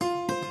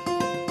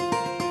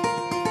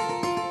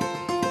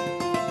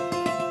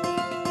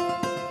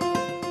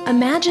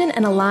Imagine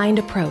an aligned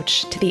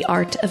approach to the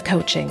art of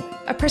coaching,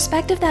 a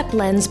perspective that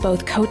blends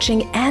both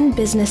coaching and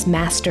business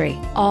mastery,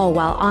 all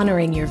while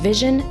honoring your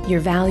vision,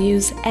 your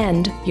values,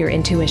 and your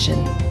intuition.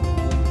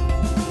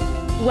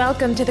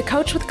 Welcome to the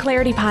Coach with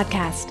Clarity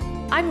podcast.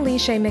 I'm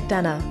Leisha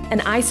McDonough, an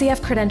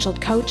ICF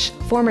credentialed coach,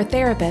 former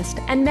therapist,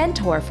 and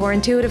mentor for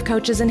intuitive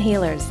coaches and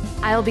healers.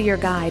 I'll be your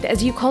guide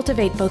as you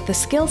cultivate both the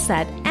skill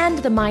set and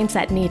the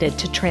mindset needed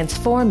to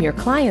transform your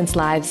clients'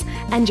 lives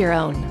and your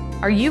own.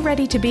 Are you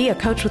ready to be a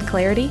coach with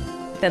clarity?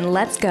 Then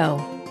let's go.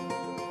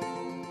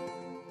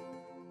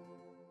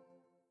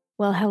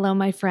 Well, hello,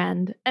 my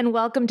friend, and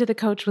welcome to the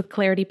Coach with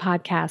Clarity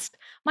podcast.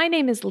 My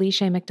name is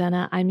Leisha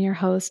McDonough. I'm your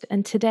host,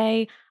 and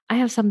today I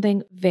have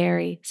something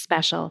very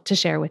special to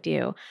share with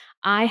you.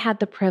 I had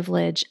the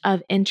privilege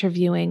of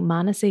interviewing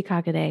Manasi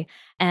Kakade,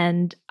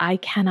 and I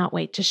cannot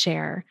wait to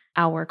share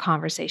our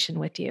conversation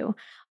with you.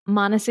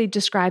 Manasi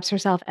describes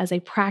herself as a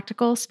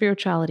practical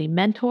spirituality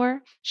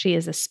mentor. She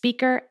is a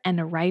speaker and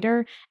a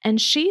writer, and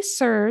she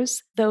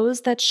serves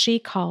those that she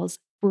calls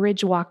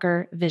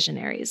Bridgewalker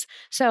visionaries.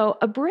 So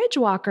a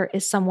Bridgewalker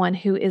is someone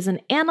who is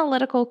an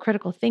analytical,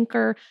 critical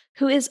thinker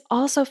who is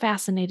also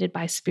fascinated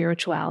by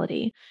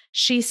spirituality.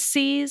 She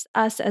sees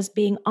us as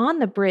being on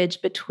the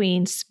bridge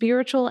between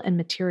spiritual and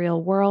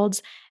material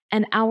worlds,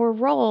 and our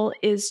role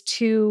is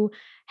to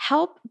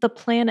help the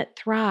planet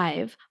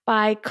thrive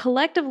by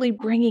collectively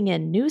bringing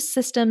in new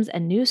systems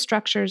and new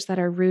structures that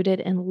are rooted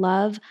in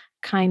love,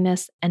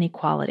 kindness, and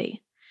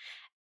equality.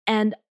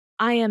 And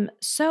I am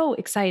so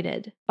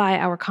excited by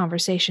our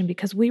conversation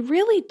because we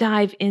really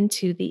dive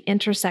into the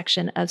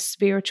intersection of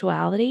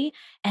spirituality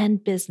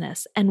and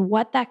business and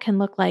what that can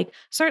look like,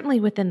 certainly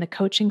within the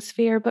coaching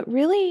sphere, but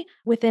really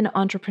within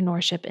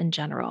entrepreneurship in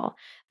general.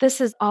 This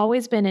has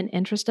always been an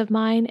interest of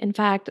mine. In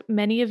fact,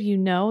 many of you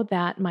know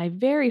that my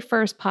very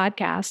first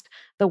podcast,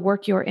 the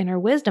Work Your Inner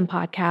Wisdom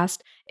podcast,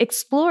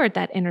 explored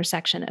that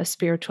intersection of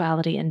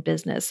spirituality and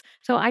business.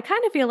 So I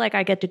kind of feel like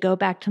I get to go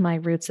back to my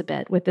roots a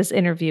bit with this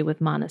interview with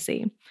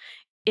Manasi.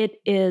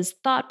 It is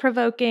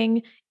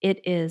thought-provoking,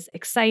 it is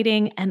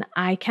exciting, and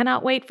I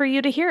cannot wait for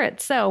you to hear it.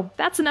 So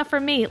that's enough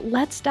for me.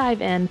 Let's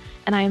dive in,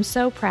 and I am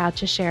so proud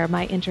to share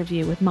my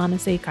interview with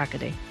Manasi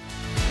Kakade.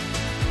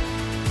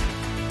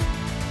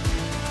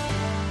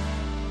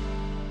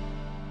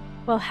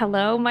 Well,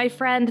 hello, my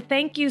friend.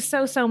 Thank you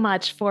so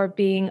much for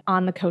being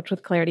on the Coach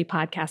with Clarity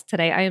podcast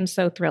today. I am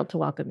so thrilled to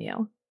welcome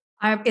you.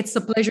 It's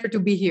a pleasure to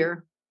be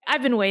here.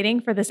 I've been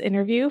waiting for this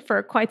interview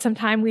for quite some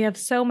time. We have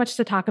so much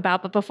to talk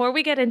about. But before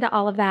we get into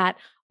all of that,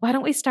 why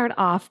don't we start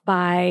off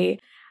by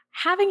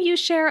having you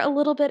share a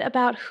little bit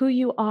about who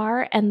you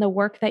are and the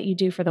work that you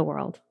do for the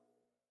world?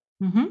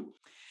 Mm-hmm.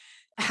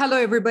 Hello,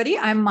 everybody.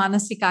 I'm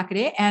Manasi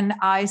Kakade, and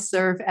I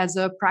serve as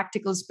a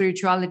practical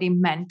spirituality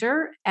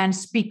mentor and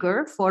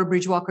speaker for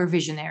Bridgewalker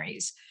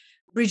visionaries.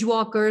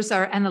 Bridgewalkers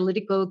are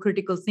analytical,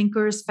 critical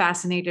thinkers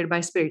fascinated by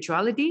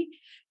spirituality,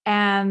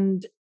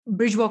 and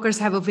Bridgewalkers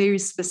have a very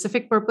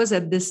specific purpose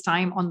at this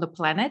time on the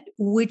planet,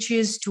 which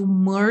is to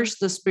merge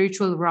the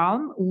spiritual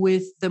realm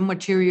with the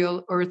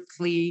material,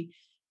 earthly,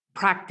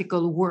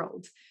 practical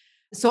world.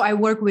 So I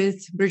work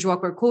with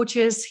Bridgewalker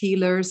coaches,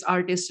 healers,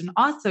 artists, and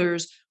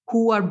authors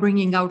who are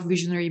bringing out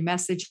visionary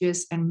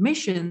messages and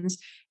missions,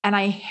 and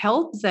I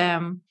help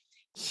them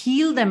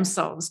heal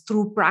themselves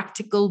through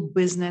practical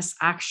business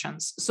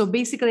actions. So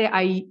basically,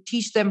 I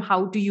teach them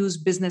how to use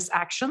business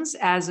actions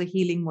as a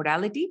healing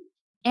modality.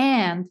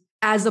 And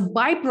as a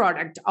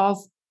byproduct of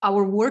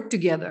our work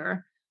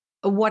together,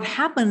 what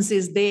happens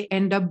is they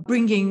end up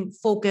bringing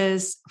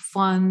focus,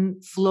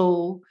 fun,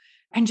 flow,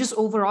 and just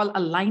overall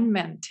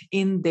alignment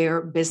in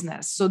their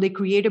business. So they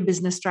create a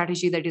business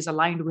strategy that is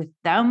aligned with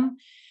them.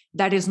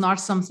 That is not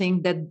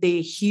something that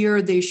they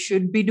hear they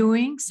should be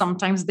doing.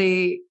 Sometimes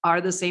they are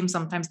the same,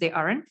 sometimes they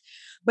aren't.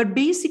 But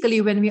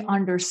basically, when we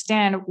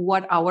understand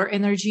what our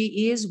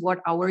energy is, what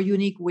our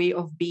unique way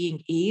of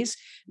being is,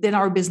 then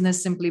our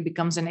business simply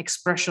becomes an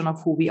expression of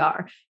who we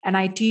are. And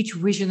I teach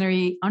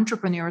visionary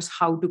entrepreneurs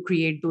how to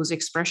create those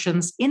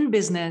expressions in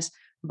business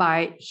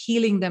by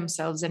healing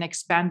themselves and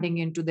expanding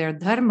into their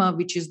dharma,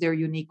 which is their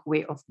unique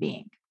way of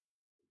being.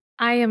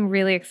 I am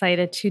really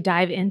excited to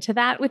dive into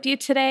that with you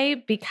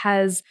today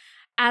because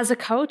as a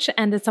coach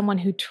and as someone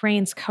who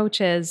trains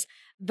coaches,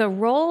 the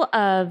role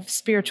of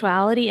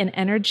spirituality and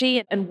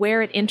energy and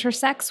where it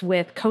intersects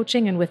with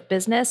coaching and with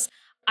business,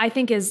 I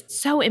think is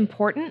so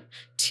important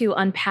to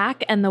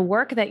unpack. And the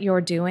work that you're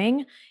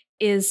doing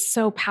is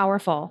so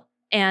powerful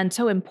and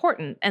so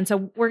important. And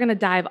so we're going to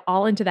dive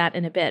all into that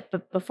in a bit.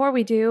 But before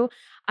we do,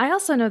 I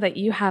also know that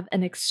you have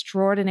an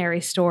extraordinary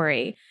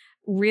story,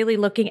 really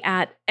looking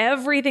at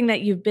everything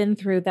that you've been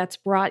through that's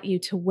brought you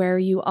to where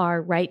you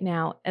are right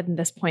now at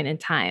this point in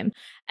time.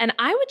 And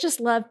I would just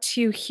love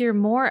to hear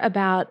more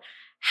about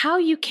how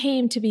you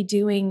came to be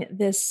doing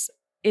this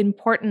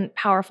important,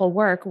 powerful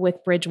work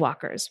with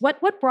Bridgewalkers.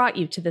 What brought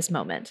you to this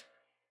moment?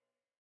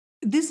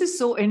 This is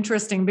so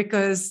interesting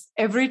because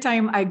every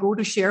time I go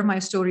to share my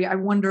story, I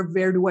wonder,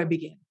 where do I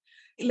begin?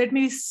 let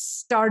me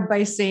start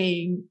by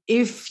saying,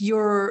 if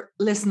your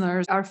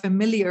listeners are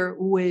familiar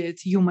with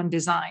human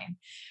design,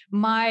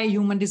 my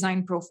human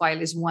design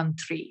profile is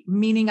 1-3,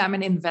 meaning I'm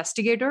an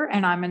investigator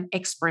and I'm an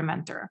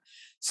experimenter.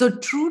 So,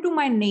 true to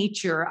my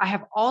nature, I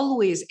have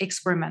always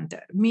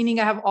experimented, meaning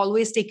I have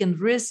always taken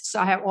risks,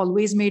 I have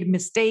always made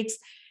mistakes.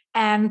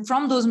 And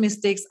from those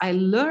mistakes, I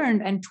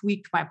learned and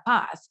tweaked my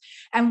path.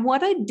 And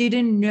what I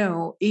didn't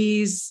know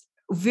is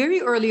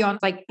very early on,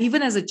 like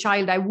even as a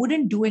child, I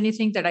wouldn't do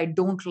anything that I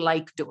don't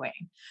like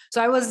doing.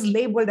 So I was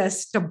labeled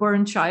as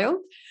stubborn child.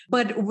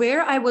 But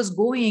where I was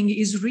going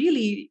is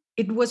really,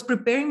 it was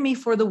preparing me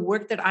for the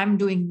work that I'm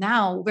doing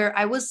now, where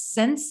I was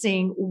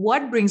sensing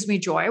what brings me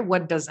joy,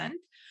 what doesn't.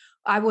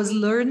 I was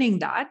learning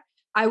that.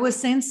 I was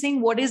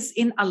sensing what is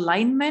in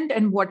alignment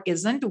and what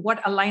isn't,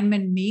 what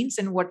alignment means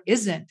and what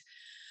isn't.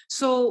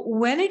 So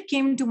when it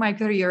came to my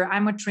career,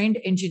 I'm a trained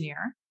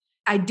engineer.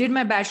 I did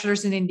my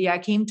bachelor's in India. I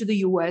came to the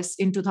US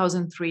in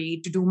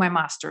 2003 to do my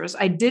master's.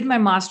 I did my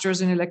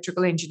master's in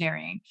electrical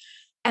engineering.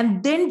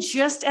 And then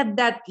just at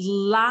that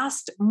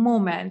last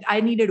moment, I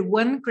needed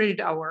 1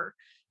 credit hour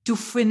to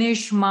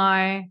finish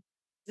my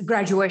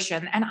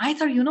graduation. And I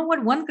thought, you know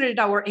what, 1 credit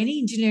hour, any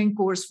engineering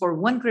course for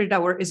 1 credit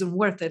hour isn't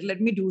worth it.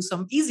 Let me do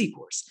some easy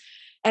course.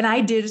 And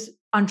I did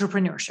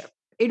entrepreneurship.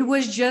 It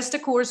was just a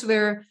course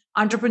where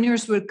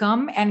entrepreneurs would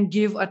come and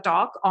give a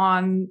talk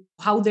on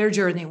how their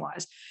journey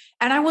was.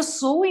 And I was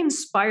so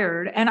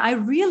inspired. And I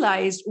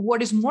realized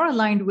what is more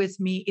aligned with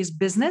me is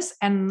business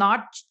and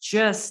not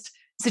just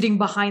sitting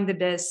behind the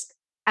desk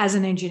as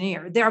an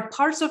engineer. There are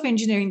parts of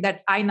engineering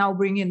that I now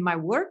bring in my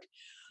work,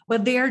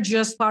 but they are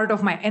just part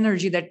of my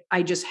energy that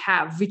I just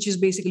have, which is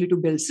basically to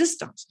build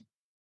systems.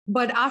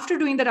 But after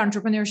doing that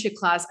entrepreneurship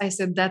class, I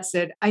said, that's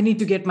it. I need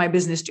to get my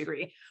business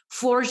degree.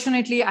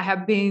 Fortunately, I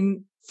have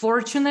been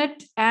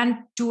fortunate and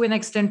to an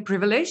extent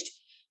privileged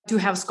to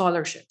have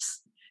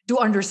scholarships, to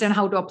understand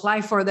how to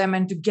apply for them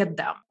and to get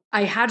them.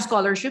 I had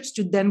scholarships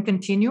to then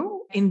continue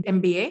in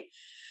MBA.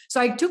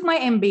 So I took my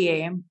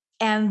MBA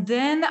and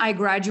then I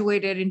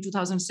graduated in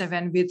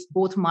 2007 with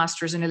both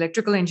masters in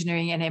electrical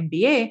engineering and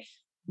MBA.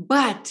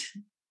 But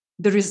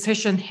the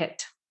recession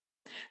hit.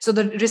 So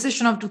the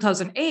recession of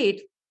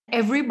 2008,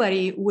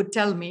 everybody would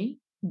tell me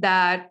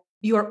that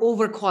you are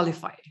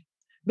overqualified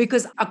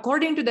because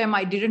according to them,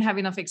 I didn't have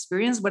enough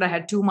experience, but I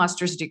had 2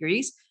 master's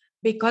degrees.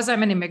 Because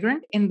I'm an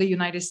immigrant in the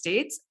United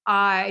States,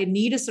 I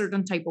need a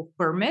certain type of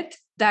permit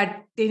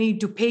that they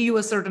need to pay you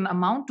a certain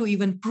amount to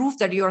even prove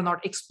that you are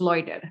not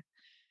exploited.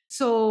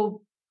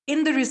 So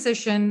in the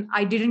recession,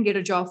 I didn't get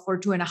a job for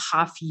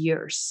 2.5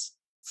 years.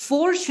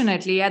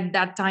 Fortunately, at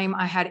that time,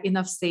 I had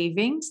enough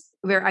savings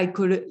where I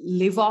could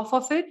live off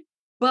of it.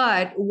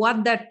 But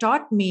what that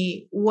taught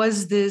me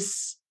was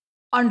this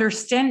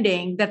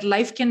understanding that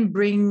life can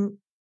bring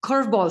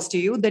curveballs to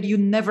you that you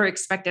never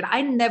expected.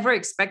 I never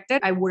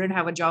expected I wouldn't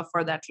have a job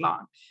for that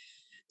long.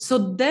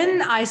 So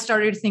then I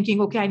started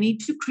thinking, okay, I need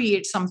to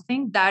create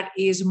something that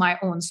is my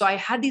own. So I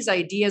had these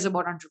ideas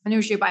about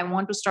entrepreneurship. I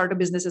want to start a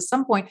business at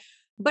some point,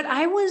 but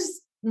I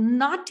was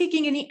not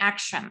taking any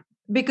action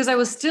because I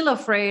was still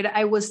afraid.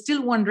 I was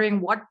still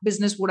wondering what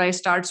business would I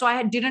start. So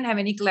I didn't have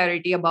any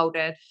clarity about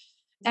it.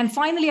 And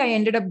finally, I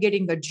ended up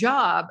getting a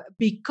job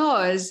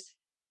because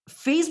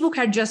Facebook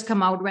had just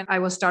come out when I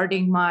was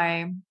starting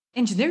my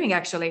engineering,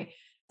 actually.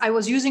 I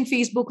was using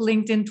Facebook,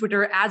 LinkedIn,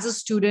 Twitter as a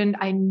student.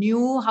 I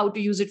knew how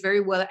to use it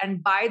very well.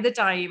 And by the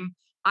time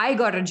I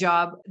got a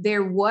job,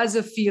 there was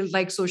a field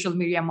like social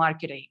media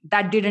marketing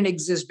that didn't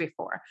exist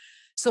before.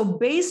 So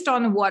based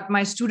on what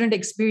my student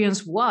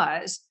experience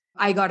was,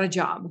 I got a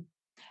job.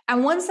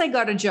 And once I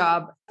got a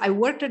job, I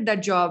worked at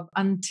that job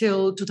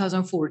until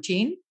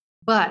 2014.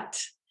 But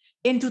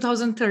in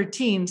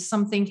 2013,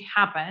 something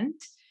happened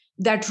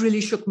that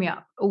really shook me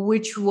up,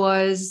 which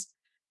was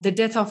the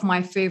death of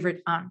my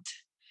favorite aunt.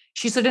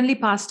 She suddenly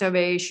passed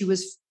away. She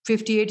was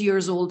 58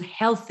 years old,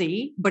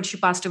 healthy, but she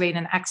passed away in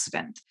an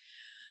accident.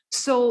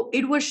 So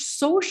it was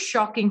so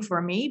shocking for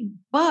me,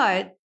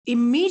 but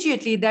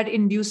immediately that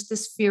induced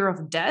this fear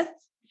of death.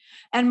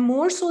 And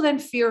more so than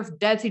fear of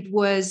death, it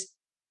was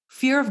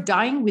fear of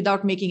dying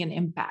without making an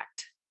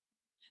impact.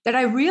 That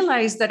I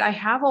realized that I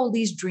have all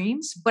these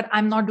dreams, but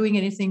I'm not doing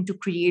anything to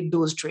create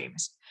those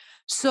dreams.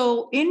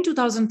 So in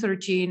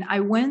 2013,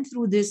 I went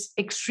through this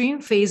extreme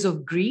phase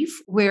of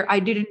grief where I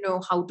didn't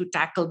know how to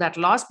tackle that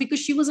loss because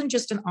she wasn't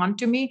just an aunt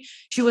to me.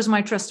 She was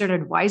my trusted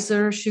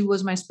advisor. She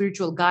was my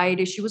spiritual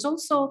guide. She was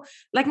also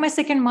like my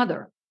second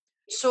mother.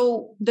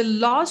 So the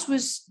loss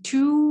was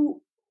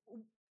too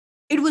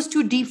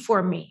deep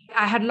for me.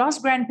 I had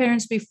lost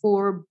grandparents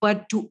before,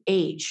 but to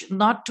age,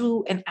 not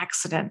to an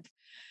accident.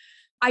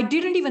 I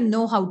didn't even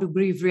know how to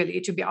grieve,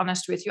 really, to be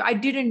honest with you. I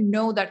didn't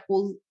know that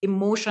whole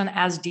emotion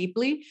as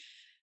deeply.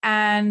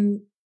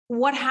 And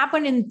what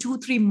happened in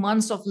 2-3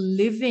 months of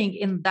living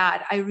in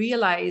that, I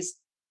realized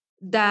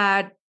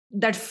that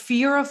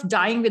fear of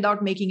dying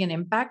without making an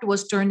impact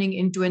was turning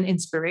into an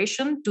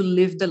inspiration to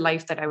live the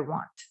life that I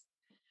want.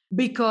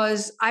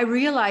 Because I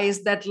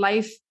realized that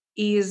life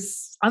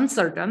is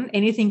uncertain.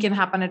 Anything can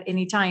happen at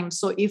any time.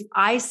 So if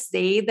I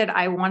say that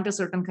I want a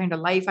certain kind of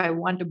life, I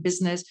want a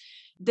business,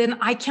 then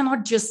I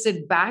cannot just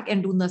sit back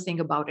and do nothing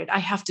about it. I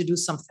have to do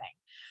something.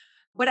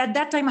 But at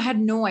that time, I had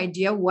no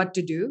idea what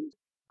to do.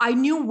 I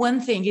knew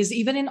one thing is,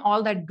 even in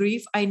all that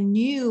grief, I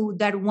knew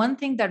that one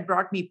thing that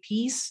brought me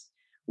peace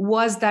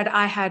was that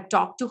I had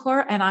talked to her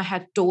and I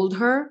had told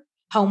her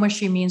how much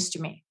she means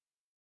to me.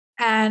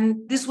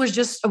 And this was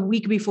just a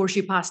week before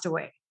she passed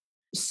away.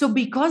 So,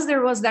 because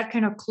there was that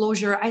kind of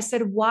closure, I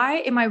said, why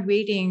am I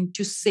waiting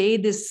to say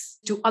this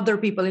to other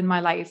people in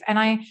my life? And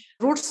I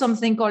wrote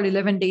something called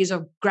 11 Days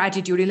of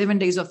Gratitude, 11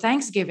 Days of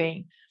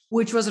Thanksgiving,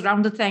 which was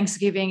around the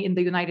Thanksgiving in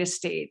the United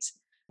States.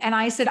 And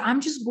I said,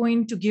 I'm just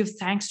going to give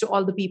thanks to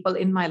all the people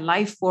in my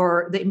life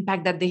for the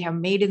impact that they have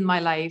made in my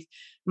life.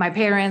 My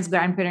parents,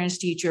 grandparents,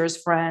 teachers,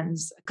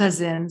 friends,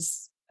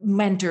 cousins,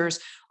 mentors,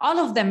 all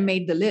of them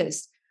made the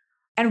list.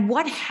 And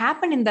what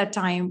happened in that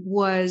time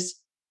was,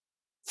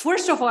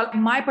 first of all,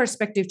 my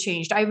perspective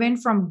changed. I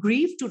went from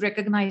grief to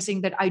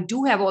recognizing that I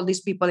do have all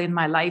these people in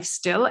my life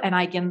still, and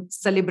I can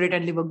celebrate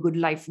and live a good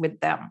life with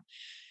them.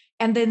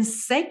 And then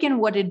second,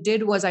 what it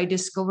did was I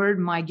discovered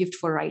my gift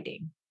for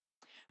writing.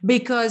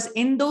 Because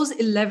in those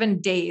 11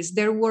 days,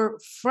 there were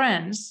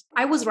friends.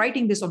 I was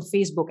writing this on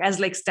Facebook as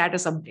like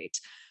status updates.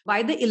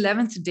 By the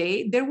 11th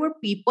day, there were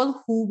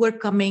people who were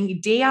coming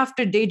day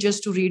after day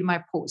just to read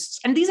my posts.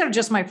 And these are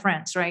just my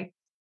friends, right?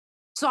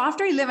 So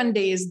after 11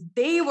 days,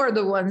 they were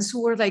the ones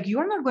who were like,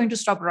 you're not going to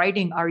stop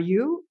writing, are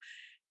you?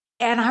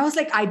 And I was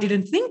like, I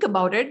didn't think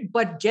about it,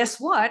 but guess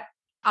what?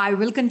 I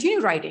will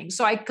continue writing.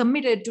 So I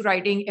committed to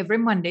writing every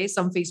Monday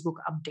some Facebook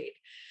update.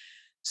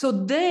 So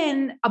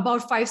then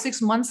about 5-6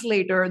 months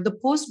later, the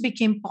post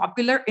became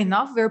popular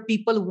enough where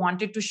people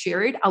wanted to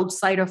share it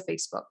outside of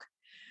Facebook.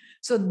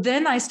 So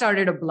then I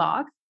started a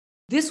blog.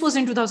 This was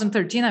in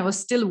 2013. I was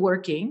still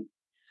working.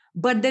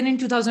 But then in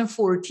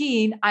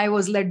 2014, I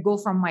was let go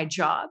from my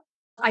job.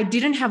 I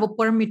didn't have a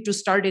permit to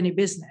start any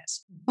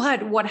business.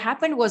 But what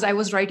happened was I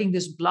was writing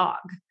this blog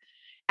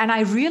and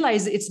I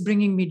realized it's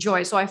bringing me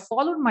joy. So I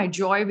followed my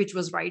joy, which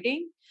was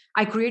writing.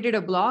 I created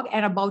a blog,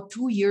 and about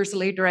 2 years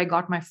later, I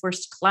got my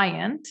first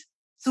client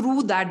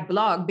through that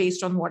blog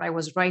based on what I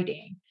was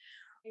writing.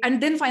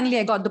 And then finally,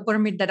 I got the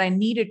permit that I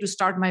needed to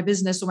start my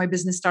business. So my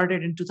business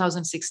started in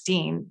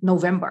 2016,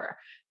 November.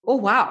 Oh,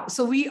 wow.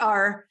 So we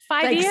are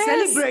 5 years.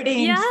 Celebrating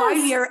Yes.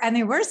 5-year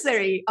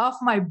anniversary of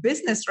my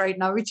business right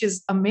now, which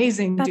is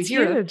amazing That's to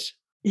hear. huge.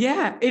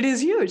 Yeah, it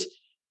is huge.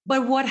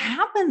 But what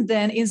happened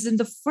then is in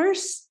the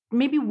first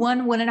maybe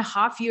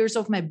 1.5 years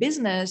of my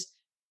business,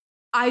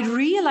 I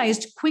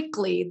realized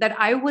quickly that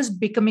I was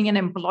becoming an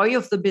employee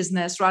of the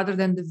business rather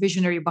than the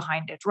visionary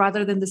behind it,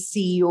 rather than the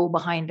CEO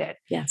behind it.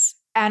 Yes.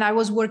 And I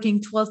was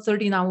working 12,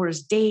 13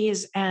 hours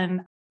days.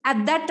 And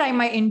at that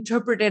time, I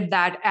interpreted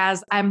that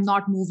as I'm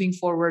not moving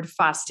forward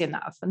fast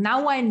enough.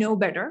 Now I know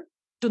better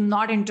to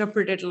not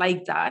interpret it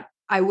like that.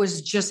 I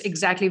was just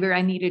exactly where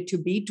I needed to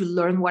be to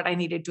learn what I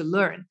needed to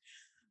learn.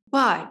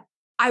 But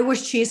I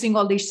was chasing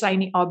all these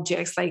shiny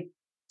objects like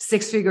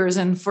 6 figures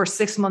in for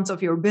 6 months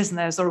of your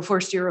business, or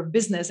first year of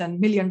business, and $1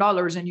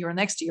 million in your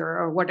next year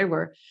or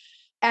whatever.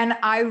 And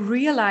I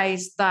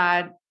realized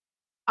that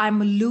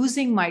I'm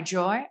losing my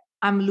joy.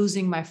 I'm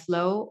losing my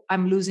flow.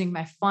 I'm losing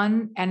my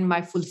fun and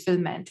my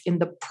fulfillment in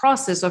the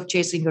process of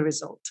chasing a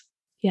result.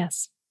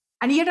 Yes.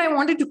 And yet I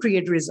wanted to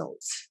create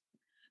results.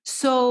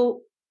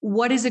 So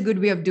what is a good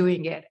way of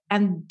doing it?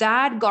 And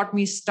that got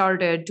me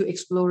started to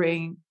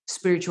exploring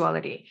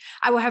spirituality.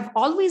 I have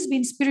always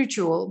been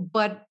spiritual,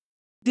 but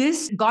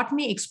this got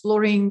me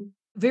exploring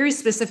very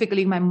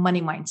specifically my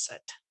money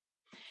mindset.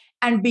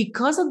 And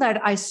because of that,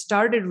 I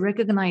started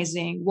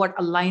recognizing what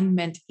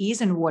alignment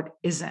is and what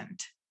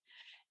isn't.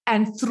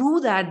 And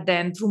through that,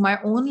 then through my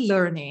own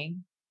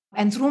learning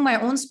and through my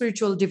own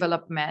spiritual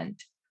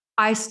development,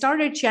 I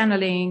started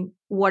channeling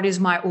what is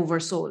my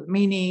oversoul,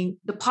 meaning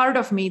the part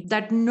of me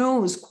that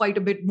knows quite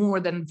a bit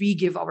more than we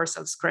give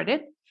ourselves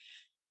credit.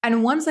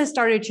 And once I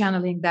started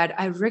channeling that,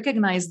 I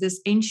recognized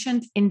this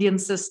ancient Indian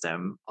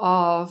system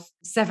of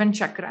 7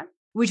 chakra,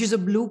 which is a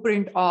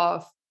blueprint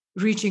of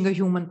reaching a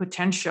human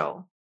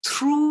potential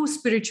through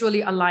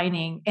spiritually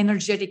aligning,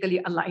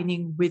 energetically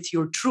aligning with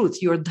your truth,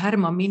 your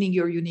dharma, meaning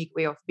your unique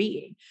way of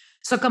being.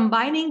 So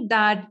combining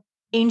that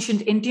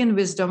ancient Indian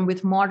wisdom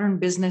with modern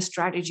business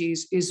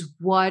strategies is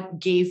what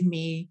gave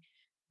me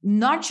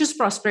not just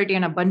prosperity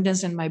and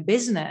abundance in my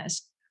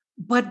business,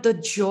 but the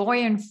joy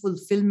and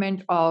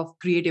fulfillment of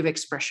creative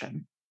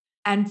expression.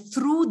 And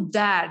through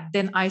that,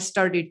 then I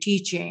started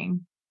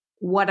teaching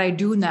what I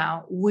do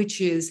now, which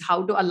is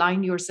how to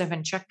align your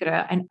 7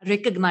 chakra and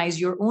recognize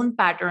your own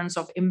patterns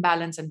of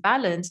imbalance and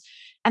balance,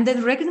 and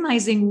then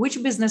recognizing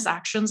which business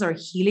actions are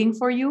healing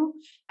for you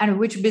and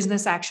which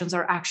business actions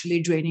are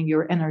actually draining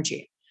your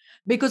energy.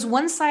 Because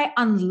once I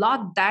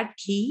unlocked that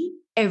key,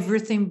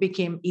 everything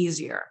became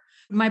easier.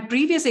 My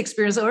previous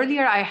experience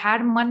earlier, I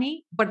had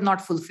money, but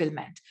not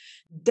fulfillment.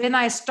 Then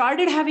I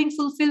started having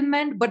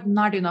fulfillment, but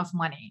not enough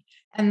money.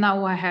 And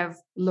now I have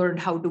learned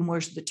how to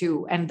merge the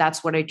two. And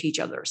that's what I teach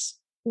others.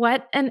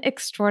 What an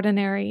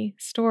extraordinary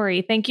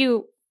story. Thank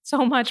you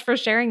so much for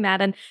sharing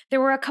that. And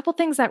there were a couple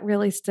things that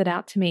really stood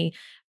out to me.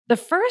 The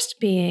first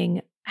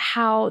being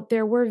how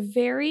there were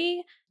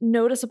very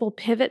noticeable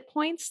pivot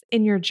points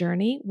in your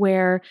journey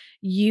where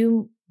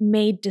you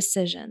made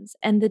decisions,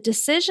 and the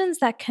decisions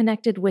that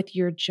connected with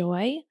your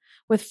joy,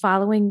 with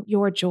following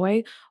your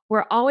joy,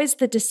 were always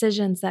the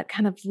decisions that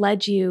kind of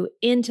led you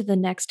into the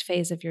next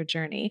phase of your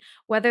journey.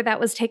 Whether that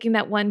was taking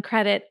that one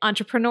credit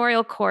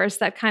entrepreneurial course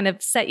that kind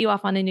of set you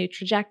off on a new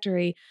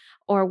trajectory,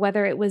 or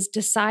whether it was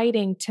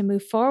deciding to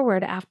move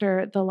forward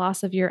after the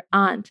loss of your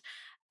aunt,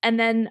 and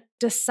then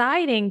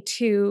deciding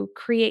to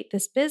create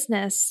this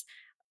business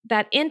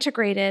that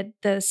integrated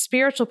the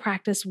spiritual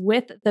practice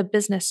with the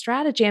business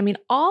strategy. I mean,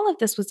 all of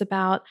this was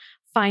about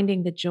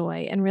finding the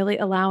joy and really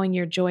allowing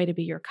your joy to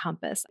be your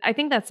compass. I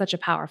think that's such a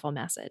powerful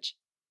message.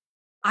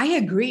 I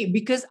agree,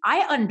 because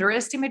I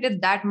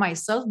underestimated that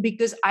myself,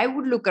 because I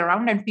would look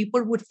around and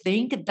people would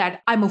think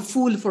that I'm a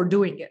fool for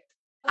doing it.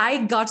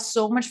 I got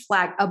so much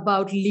flack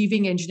about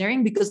leaving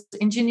engineering because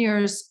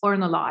engineers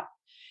earn a lot.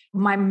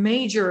 My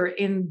major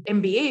in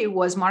MBA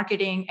was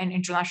marketing and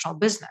international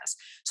business.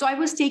 So I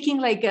was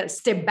taking like a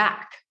step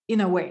back in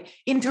a way,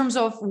 in terms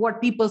of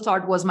what people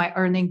thought was my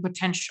earning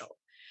potential.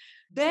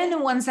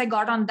 Then once I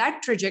got on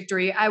that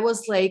trajectory, I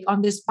was like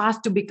on this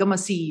path to become a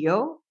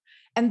CEO.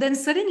 And then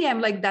suddenly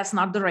I'm like, that's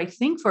not the right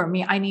thing for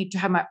me. I need to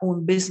have my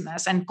own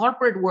business. And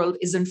corporate world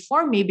isn't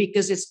for me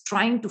because it's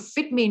trying to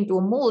fit me into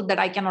a mold that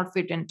I cannot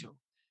fit into.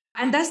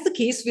 And that's the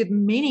case with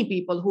many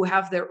people who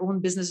have their own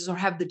businesses or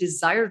have the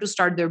desire to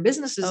start their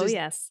businesses. Oh,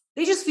 yes.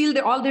 They just feel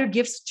that all their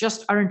gifts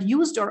just aren't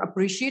used or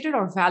appreciated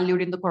or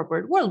valued in the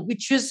corporate world,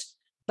 which is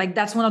like,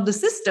 that's one of the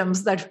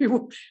systems that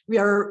we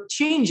are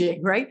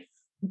changing, right?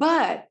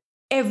 But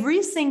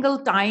every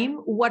single time,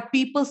 what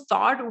people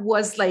thought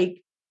was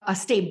like a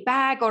step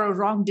back or a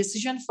wrong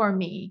decision for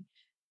me,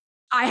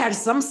 I had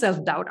some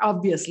self-doubt,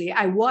 obviously.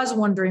 I was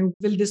wondering,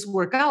 will this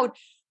work out?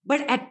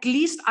 But at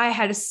least I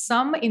had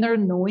some inner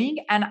knowing,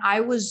 and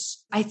I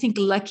was, I think,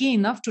 lucky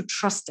enough to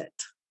trust it.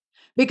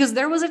 Because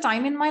there was a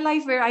time in my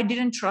life where I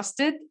didn't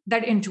trust it,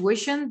 that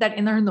intuition, that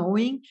inner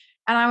knowing.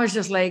 And I was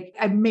just like,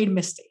 I made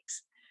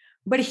mistakes.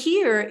 But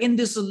here in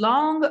this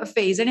long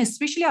phase, and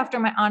especially after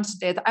my aunt's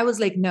death, I was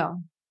like,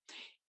 no,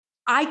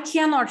 I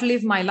cannot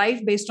live my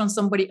life based on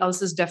somebody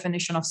else's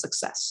definition of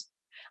success.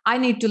 I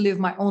need to live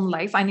my own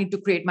life. I need to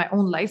create my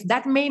own life.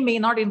 That may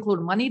not include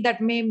money. That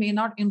may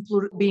not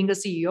include being a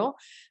CEO.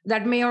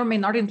 That may or may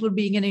not include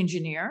being an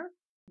engineer.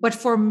 But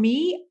for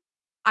me,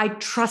 I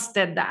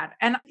trusted that.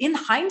 And in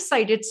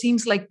hindsight, it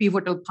seems like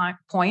pivotal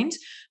points.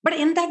 But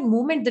in that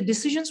moment, the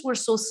decisions were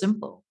so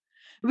simple,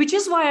 which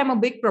is why I'm a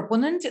big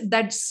proponent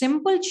that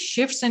simple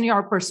shifts in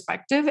your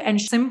perspective and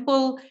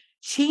simple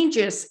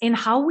changes in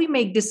how we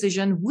make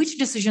decisions, which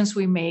decisions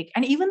we make,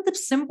 and even the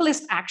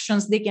simplest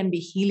actions, they can be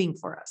healing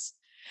for us.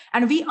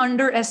 And we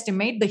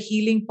underestimate the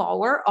healing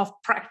power of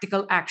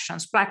practical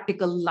actions,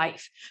 practical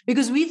life,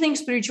 because we think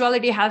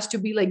spirituality has to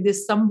be like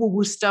this some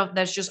woo-woo stuff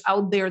that's just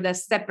out there,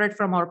 that's separate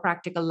from our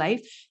practical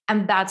life.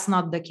 And that's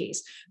not the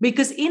case.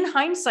 Because in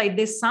hindsight,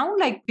 they sound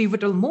like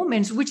pivotal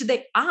moments, which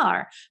they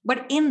are.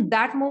 But in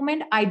that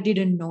moment, I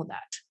didn't know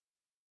that.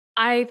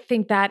 I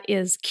think that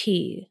is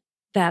key,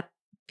 that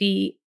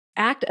the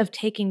act of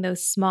taking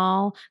those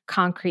small,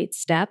 concrete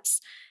steps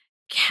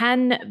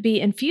can be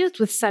infused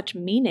with such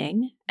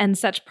meaning and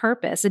such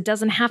purpose. It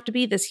doesn't have to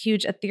be this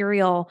huge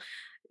ethereal,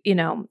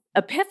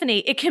 epiphany.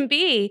 It can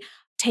be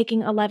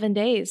taking 11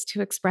 days to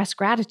express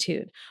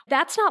gratitude.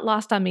 That's not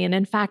lost on me. And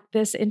in fact,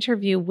 this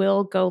interview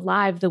will go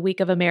live the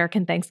week of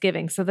American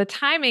Thanksgiving. So the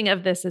timing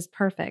of this is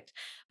perfect.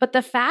 But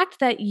the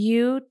fact that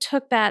you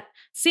took that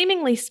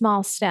seemingly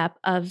small step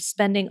of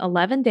spending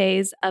 11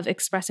 days of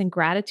expressing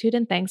gratitude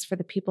and thanks for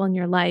the people in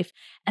your life,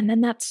 and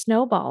then that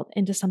snowballed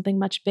into something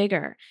much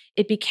bigger.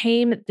 It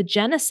became the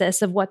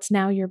genesis of what's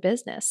now your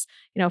business.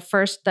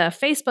 First the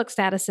Facebook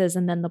statuses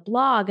and then the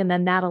blog, and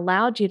then that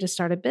allowed you to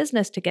start a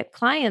business to get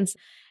clients.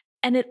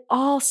 And it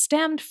all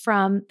stemmed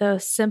from the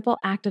simple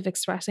act of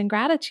expressing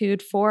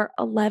gratitude for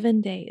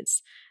 11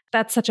 days.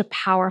 That's such a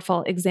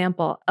powerful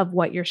example of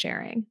what you're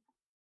sharing.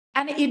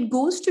 And it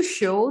goes to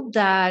show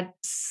that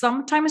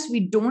sometimes we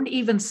don't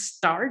even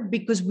start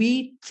because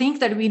we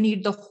think that we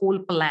need the whole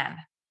plan.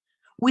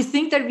 We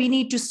think that we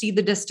need to see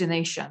the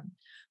destination.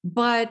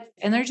 But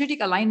energetic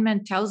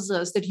alignment tells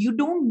us that you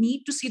don't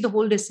need to see the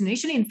whole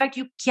destination. In fact,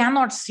 you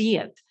cannot see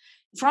it.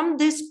 From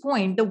this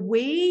point, the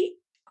way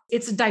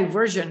it's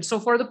divergent.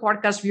 So for the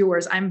podcast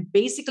viewers, I'm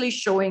basically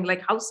showing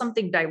like how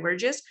something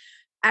diverges.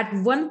 At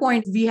one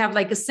point, we have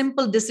like a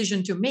simple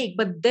decision to make,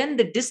 but then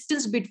the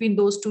distance between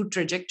those two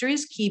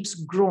trajectories keeps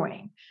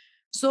growing.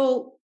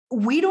 So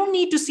we don't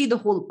need to see the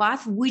whole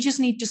path. We just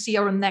need to see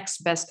our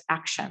next best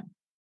action.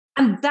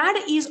 And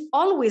that is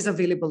always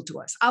available to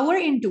us. Our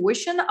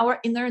intuition, our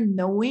inner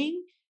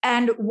knowing,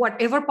 and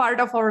whatever part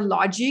of our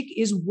logic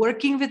is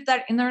working with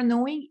that inner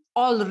knowing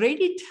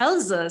already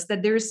tells us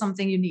that there is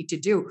something you need to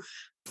do.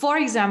 For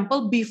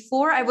example,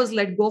 before I was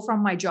let go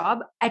from my job,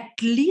 at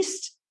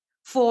least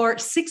For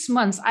 6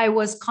 months, I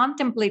was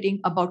contemplating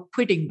about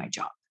quitting my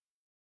job,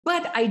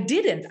 but I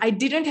didn't. I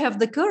didn't have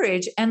the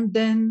courage. And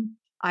then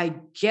I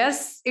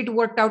guess it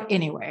worked out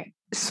anyway.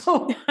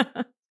 So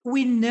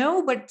we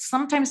know, but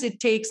sometimes it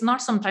takes,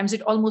 not sometimes,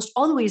 it almost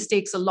always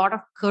takes a lot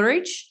of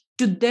courage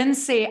to then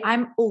say,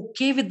 I'm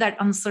okay with that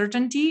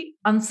uncertainty.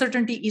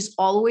 Uncertainty is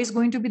always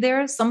going to be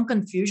there. Some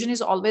confusion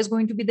is always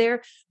going to be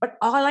there. But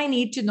all I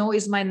need to know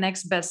is my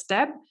next best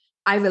step.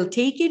 I will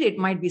take it. It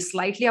might be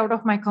slightly out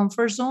of my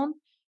comfort zone,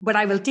 but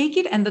I will take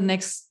it and the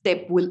next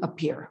step will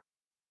appear.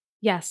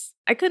 Yes,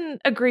 I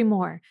couldn't agree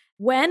more.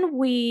 When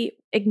we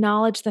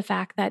acknowledge the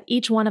fact that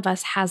each one of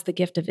us has the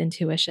gift of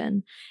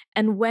intuition,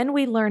 and when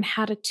we learn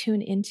how to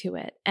tune into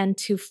it and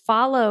to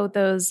follow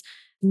those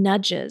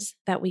nudges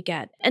that we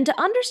get, and to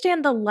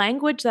understand the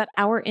language that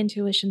our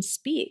intuition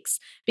speaks,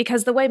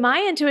 because the way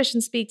my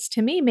intuition speaks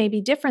to me may be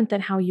different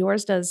than how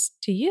yours does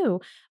to you.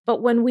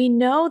 But when we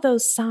know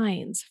those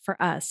signs for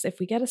us,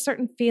 if we get a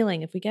certain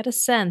feeling, if we get a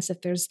sense,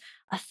 if there's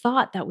a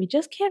thought that we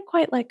just can't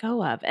quite let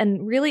go of,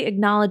 and really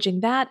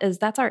acknowledging that is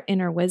that's our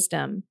inner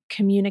wisdom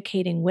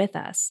communicating with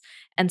us.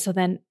 And so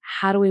then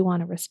how do we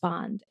want to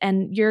respond?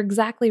 And you're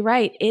exactly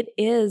right. It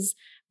is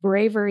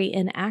bravery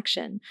in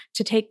action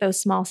to take those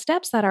small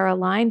steps that are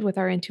aligned with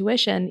our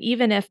intuition,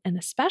 even if, and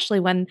especially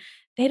when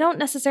they don't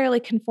necessarily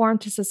conform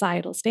to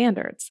societal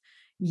standards.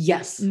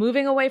 Yes.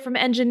 Moving away from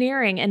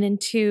engineering and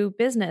into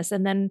business,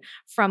 and then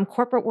from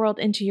corporate world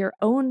into your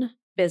own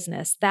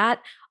business, that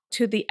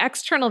to the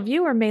external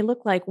viewer may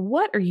look like,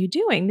 what are you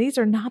doing? These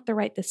are not the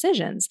right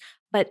decisions.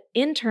 But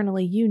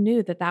internally, you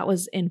knew that that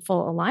was in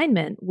full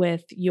alignment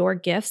with your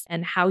gifts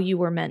and how you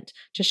were meant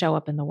to show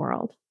up in the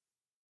world.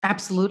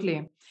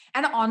 Absolutely.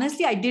 And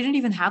honestly, I didn't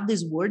even have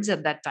these words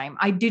at that time.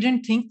 I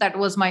didn't think that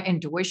was my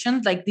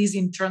intuition, like these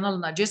internal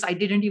nudges. I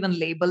didn't even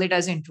label it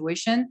as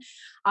intuition.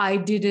 I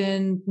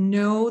didn't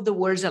know the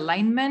words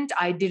alignment.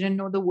 I didn't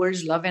know the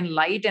words love and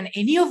light and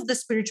any of the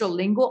spiritual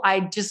lingo.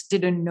 I just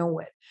didn't know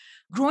it.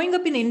 Growing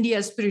up in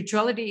India,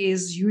 spirituality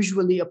is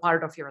usually a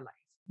part of your life,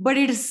 but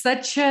it is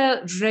such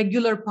a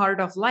regular part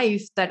of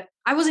life that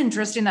I was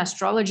interested in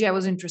astrology. I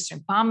was interested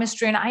in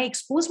palmistry, and I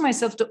exposed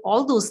myself to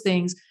all those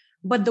things.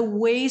 But the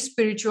way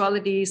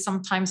spirituality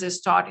sometimes is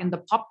taught in the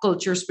pop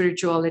culture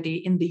spirituality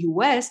in the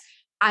US,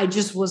 I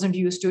just wasn't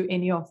used to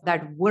any of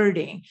that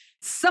wording.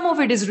 Some of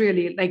it is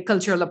really like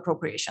cultural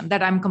appropriation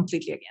that I'm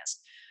completely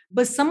against.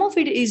 But some of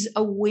it is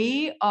a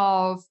way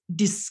of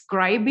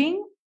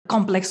describing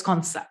complex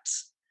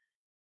concepts.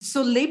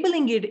 So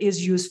labeling it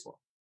is useful.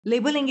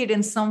 Labeling it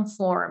in some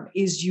form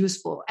is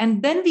useful.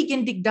 And then we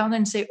can dig down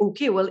and say,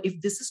 okay, well,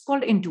 if this is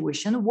called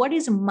intuition, what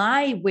is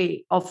my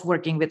way of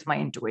working with my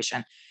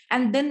intuition?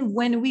 And then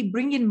when we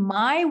bring in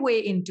my way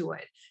into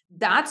it,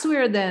 that's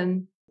where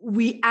then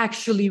we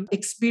actually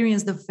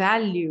experience the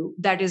value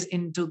that is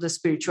into the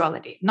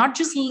spirituality, not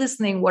just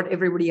listening what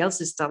everybody else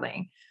is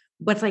telling,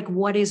 but like,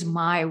 what is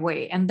my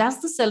way? And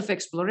that's the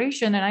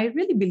self-exploration. And I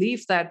really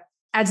believe that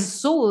as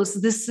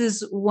souls, this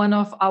is one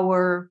of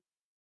our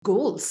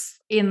goals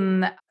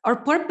in our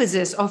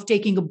purposes of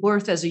taking a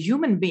birth as a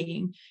human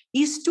being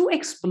is to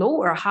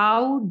explore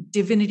how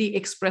divinity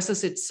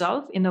expresses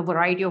itself in a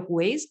variety of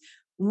ways.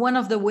 One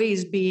of the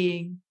ways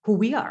being who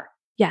we are.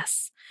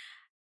 Yes.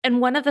 And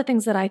one of the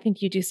things that I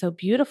think you do so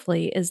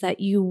beautifully is that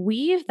you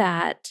weave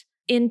that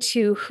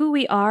into who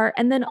we are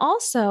and then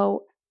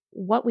also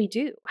what we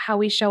do, how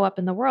we show up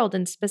in the world,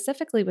 and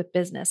specifically with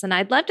business. And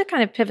I'd love to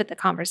kind of pivot the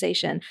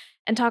conversation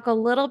and talk a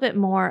little bit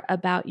more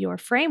about your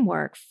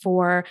framework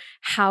for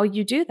how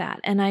you do that.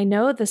 And I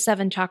know the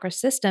 7 chakra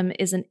system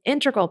is an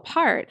integral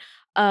part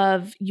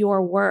of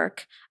your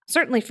work,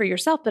 certainly for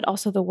yourself, but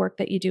also the work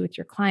that you do with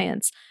your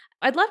clients.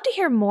 I'd love to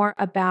hear more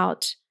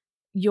about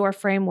your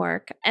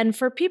framework. And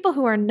for people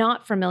who are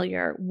not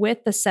familiar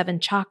with the 7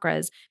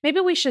 chakras, maybe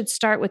we should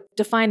start with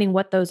defining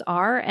what those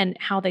are and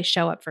how they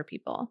show up for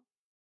people.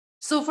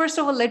 So first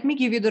of all, let me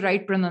give you the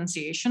right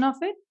pronunciation of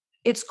it.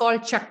 It's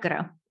called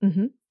chakra.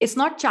 Mm-hmm. It's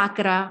not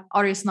chakra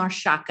or it's not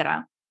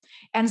chakra.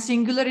 And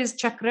singular is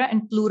chakra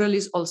and plural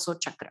is also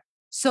chakra.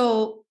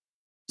 So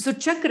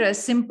chakra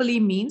simply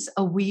means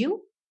a wheel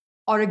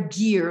or a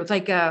gear,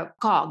 like a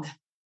cog.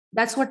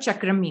 That's what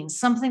chakra means,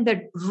 something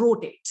that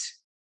rotates.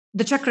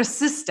 The chakra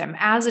system,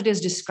 as it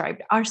is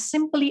described, are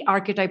simply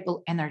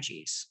archetypal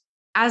energies,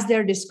 as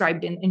they're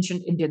described in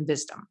ancient Indian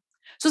wisdom.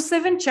 So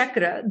 7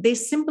 chakra, they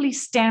simply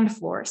stand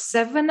for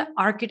 7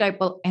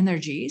 archetypal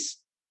energies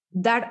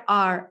that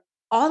are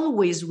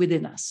always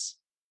within us.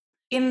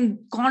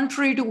 In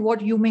contrary to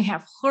what you may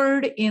have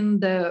heard in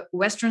the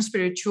Western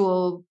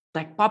spiritual,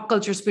 like pop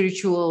culture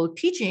spiritual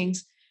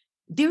teachings,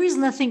 there is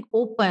nothing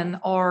open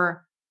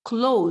or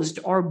closed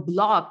or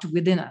blocked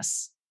within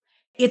us.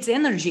 It's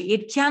energy.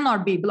 It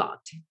cannot be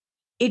blocked.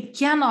 It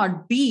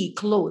cannot be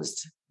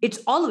closed. It's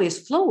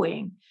always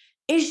flowing.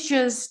 It's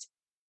just,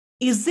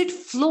 is it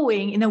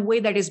flowing in a way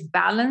that is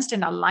balanced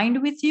and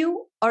aligned with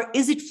you? Or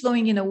is it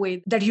flowing in a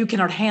way that you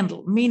cannot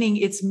handle? Meaning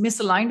it's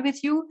misaligned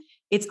with you,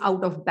 it's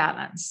out of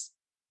balance,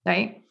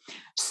 right?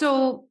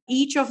 So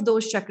each of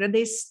those chakras,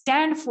 they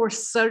stand for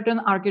certain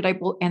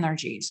archetypal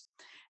energies.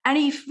 And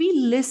if we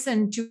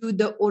listen to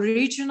the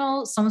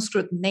original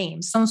Sanskrit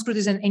names, Sanskrit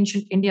is an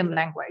ancient Indian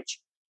language.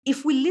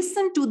 If we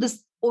listen to the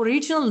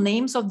original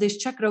names of this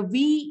chakra,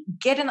 we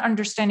get an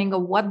understanding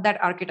of what that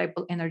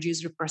archetypal energy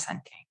is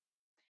representing.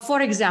 For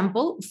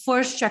example,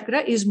 first chakra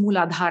is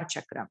Mooladhara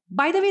chakra.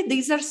 By the way,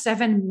 these are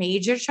 7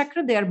 major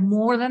chakra. They are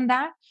more than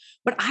that.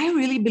 But I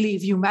really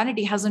believe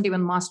humanity hasn't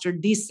even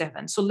mastered these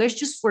 7. So let's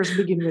just first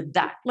begin with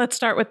that. Let's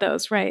start with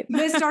those, right?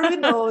 Let's start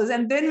with those,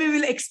 and then we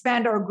will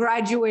expand or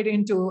graduate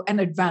into an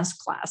advanced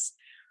class.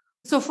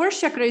 So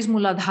first chakra is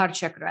Mooladhara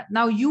chakra.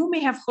 Now you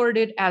may have heard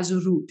it as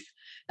root.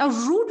 Now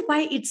root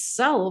by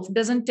itself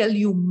doesn't tell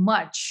you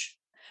much.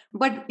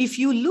 But if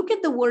you look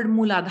at the word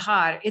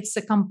Mooladhara, it's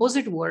a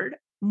composite word.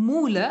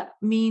 Moola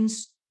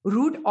means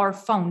root or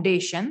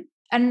foundation,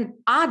 and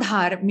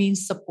Adhar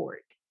means support.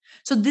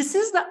 So this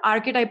is the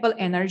archetypal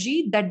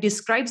energy that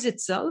describes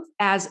itself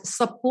as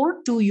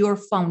support to your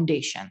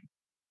foundation.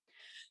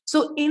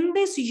 So in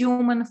this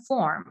human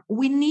form,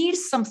 we need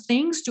some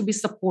things to be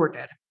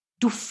supported,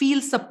 to feel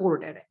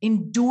supported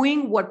in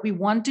doing what we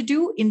want to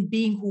do, in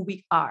being who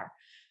we are.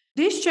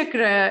 This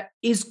chakra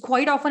is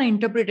quite often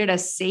interpreted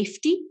as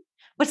safety,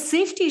 but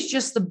safety is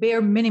just the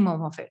bare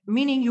minimum of it,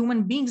 meaning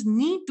human beings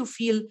need to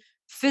feel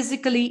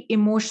physically,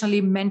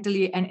 emotionally,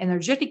 mentally, and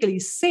energetically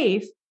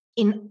safe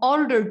in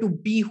order to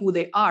be who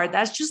they are.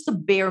 That's just the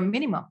bare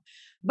minimum.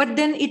 But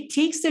then it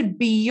takes it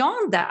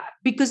beyond that,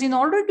 because in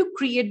order to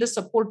create the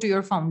support to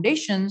your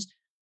foundations,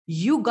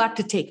 you got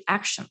to take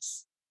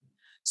actions.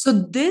 So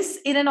this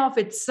in and of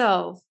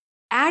itself,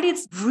 at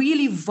its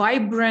really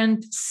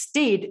vibrant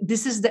state,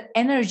 this is the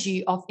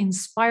energy of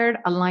inspired,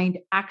 aligned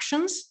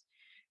actions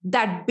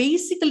that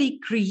basically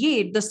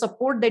create the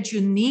support that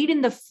you need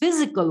in the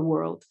physical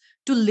world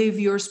to live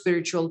your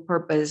spiritual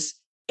purpose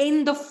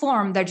in the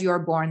form that you are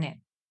born in.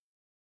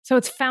 So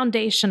it's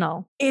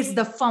foundational. It's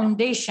the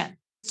foundation.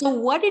 So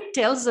what it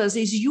tells us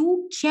is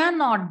you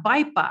cannot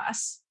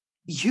bypass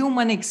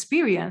human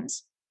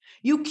experience.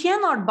 You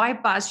cannot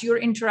bypass your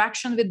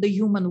interaction with the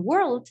human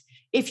world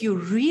if you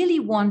really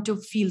want to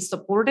feel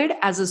supported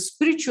as a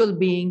spiritual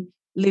being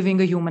living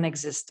a human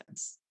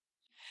existence.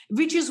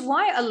 Which is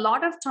why a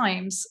lot of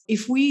times,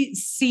 if we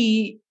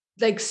see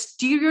like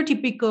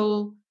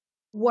stereotypical,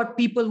 what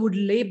people would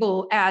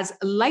label as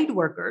light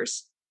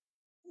workers,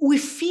 we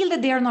feel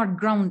that they are not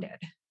grounded.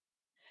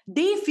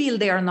 They feel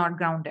they are not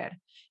grounded.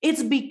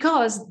 It's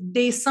because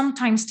they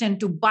sometimes tend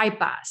to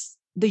bypass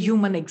the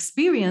human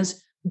experience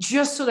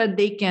just so that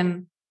they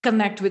can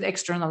connect with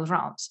external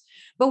realms.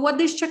 But what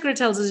this chakra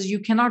tells us is you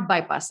cannot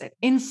bypass it.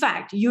 In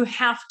fact, you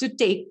have to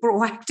take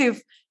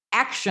proactive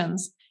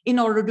actions in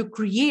order to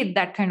create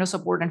that kind of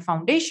support and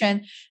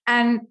foundation.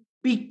 And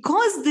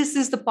because this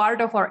is the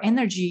part of our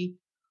energy,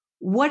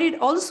 what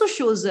it also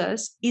shows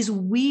us is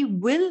we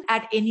will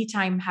at any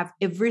time have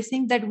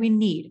everything that we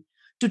need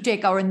to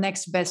take our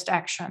next best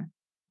action.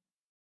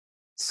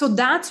 So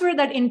that's where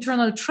that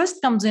internal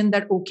trust comes in,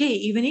 that, okay,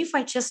 even if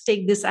I just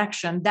take this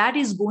action, that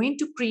is going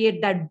to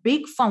create that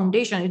big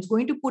foundation. It's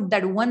going to put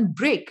that one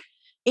brick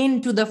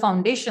into the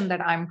foundation that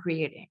I'm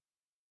creating.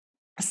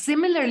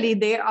 Similarly,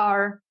 there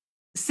are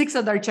 6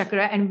 other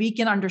chakra, and we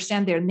can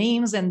understand their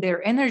names and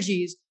their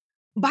energies.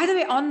 By the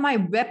way, on my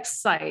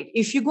website,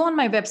 if you go on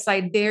my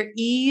website, there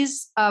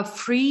is a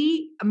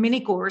free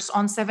mini course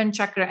on 7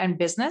 chakra and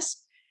business.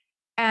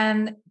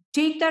 And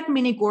take that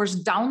mini course,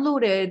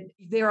 download it.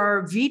 There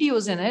are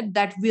videos in it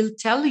that will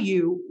tell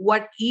you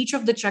what each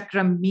of the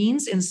chakra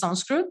means in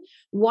Sanskrit,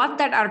 what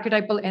that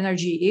archetypal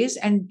energy is,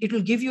 and it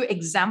will give you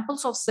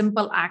examples of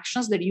simple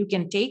actions that you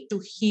can take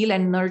to heal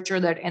and nurture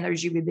that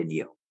energy within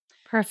you.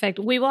 Perfect.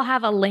 We will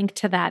have a link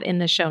to that in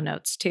the show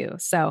notes too.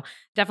 So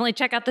definitely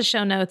check out the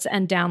show notes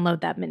and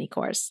download that mini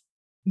course.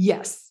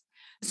 Yes.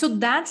 So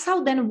that's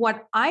how then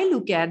what I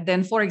look at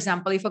then, for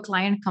example, if a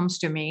client comes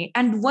to me,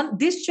 and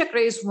this chakra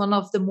is one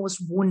of the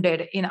most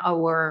wounded in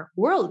our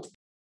world.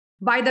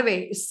 By the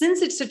way,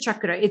 since it's a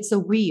chakra, it's a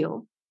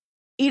wheel.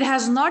 It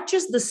has not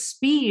just the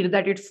speed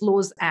that it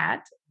flows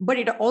at, but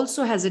it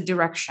also has a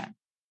direction.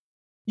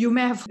 You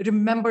may have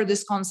remembered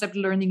this concept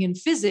learning in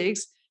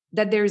physics,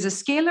 that there is a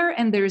scalar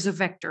and there is a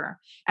vector.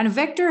 And a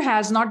vector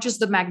has not just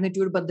the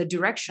magnitude, but the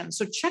direction.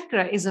 So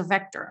chakra is a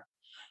vector,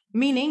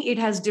 meaning it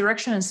has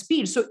direction and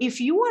speed. So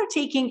if you are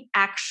taking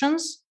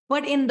actions,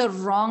 but in the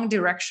wrong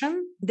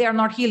direction, they are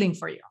not healing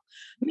for you.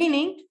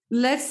 Meaning,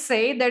 let's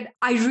say that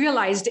I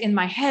realized in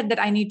my head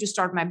that I need to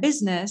start my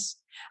business.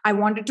 I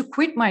wanted to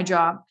quit my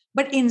job,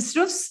 but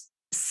instead of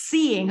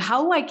seeing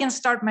how I can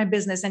start my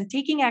business and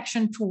taking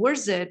action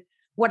towards it,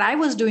 what I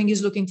was doing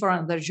is looking for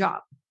another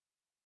job.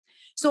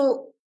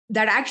 So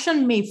that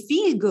action may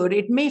feel good.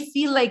 It may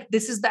feel like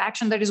this is the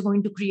action that is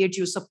going to create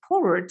you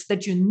support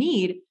that you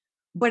need,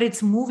 but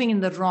it's moving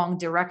in the wrong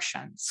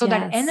direction. So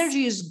that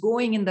energy is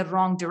going in the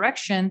wrong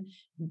direction.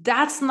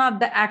 That's not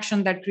the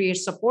action that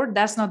creates support.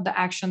 That's not the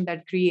action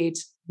that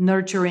creates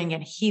nurturing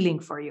and healing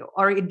for you,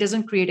 or it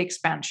doesn't create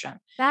expansion.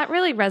 That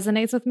really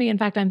resonates with me. In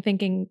fact, I'm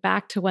thinking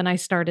back to when I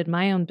started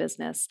my own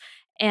business.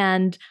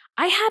 And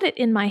I had it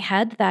in my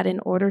head that in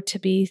order to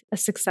be a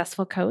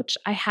successful coach,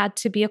 I had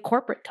to be a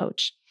corporate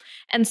coach.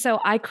 And so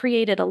I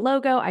created a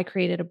logo, I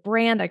created a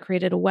brand, I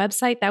created a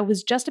website that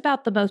was just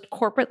about the most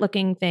corporate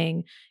looking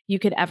thing you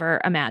could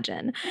ever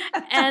imagine.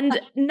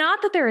 And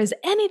not that there is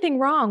anything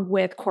wrong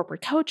with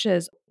corporate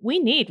coaches. We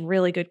need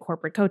really good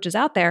corporate coaches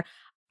out there.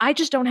 I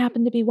just don't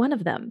happen to be one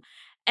of them.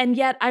 And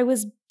yet I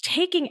was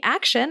taking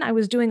action. I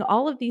was doing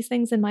all of these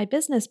things in my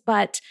business,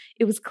 but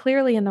it was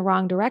clearly in the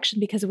wrong direction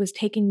because it was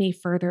taking me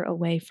further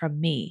away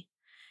from me.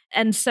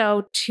 And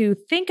so to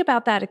think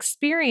about that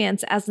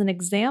experience as an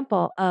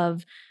example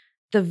of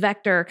the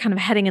vector kind of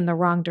heading in the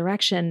wrong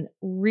direction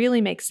really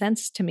makes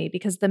sense to me,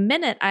 because the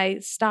minute I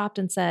stopped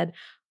and said,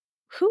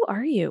 who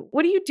are you?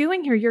 What are you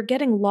doing here? You're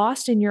getting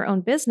lost in your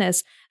own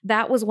business.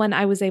 That was when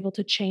I was able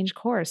to change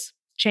course,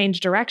 change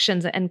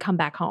directions, and come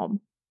back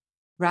home.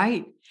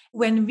 Right.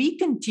 When we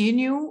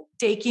continue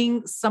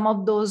taking some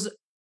of those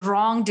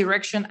wrong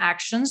direction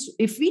actions,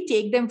 if we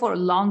take them for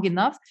long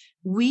enough,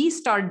 we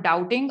start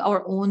doubting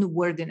our own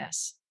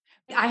worthiness.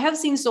 I have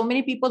seen so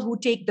many people who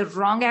take the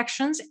wrong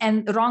actions,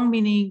 and wrong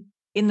meaning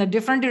in a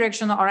different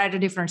direction or at a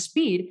different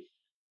speed.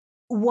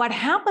 What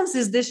happens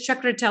is this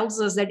chakra tells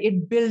us that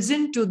it builds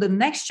into the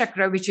next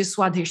chakra, which is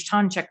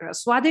Swadhisthana chakra.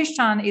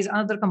 Swadhisthana is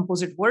another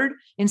composite word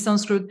in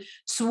Sanskrit.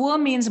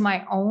 Swa means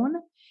my own,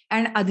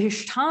 and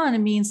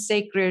Adhishthana means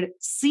sacred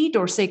seat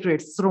or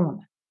sacred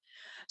throne.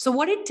 So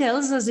what it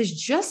tells us is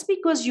just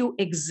because you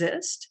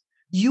exist,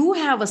 you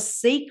have a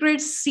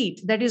sacred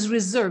seat that is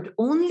reserved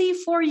only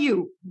for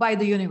you by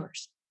the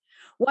universe.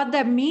 What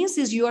that means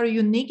is you are a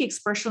unique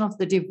expression of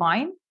the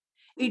divine.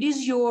 It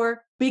is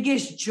your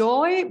biggest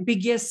joy,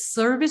 biggest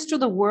service to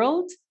the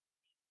world,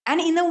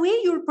 and in a way,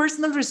 your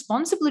personal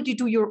responsibility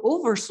to your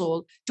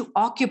oversoul to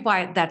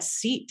occupy that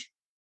seat,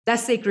 that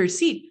sacred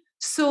seat.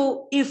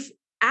 So if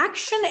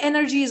action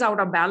energy is out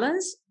of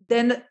balance,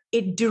 then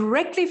it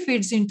directly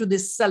feeds into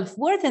this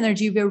self-worth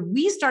energy where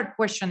we start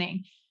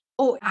questioning,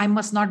 oh, I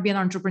must not be an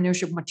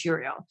entrepreneurship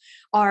material,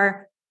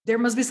 or there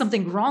must be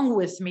something wrong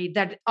with me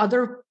that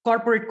other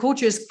corporate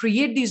coaches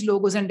create these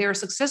logos and they're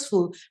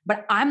successful,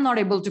 but I'm not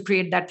able to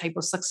create that type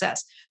of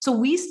success. So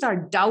we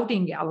start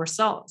doubting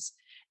ourselves.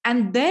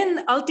 And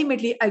then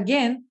ultimately,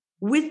 again,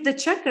 with the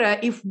chakra,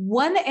 if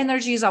one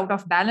energy is out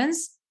of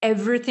balance,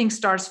 everything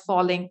starts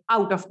falling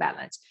out of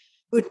balance.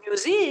 Good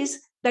news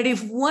is that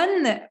if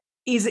one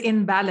is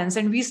in balance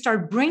and we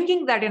start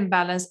bringing that in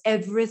balance,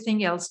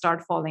 everything else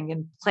starts falling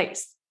in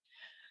place.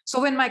 So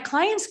when my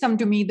clients come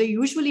to me, they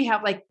usually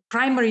have like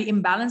primary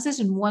imbalances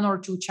in one or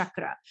two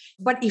chakra.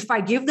 But if I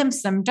give them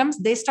symptoms,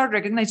 they start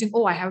recognizing,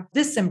 oh, I have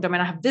this symptom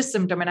and I have this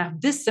symptom and I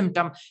have this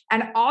symptom.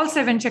 And all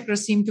 7 chakras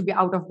seem to be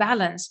out of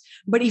balance.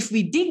 But if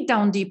we dig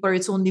down deeper,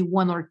 it's only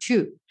 1 or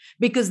 2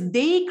 because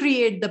they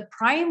create the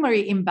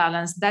primary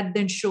imbalance that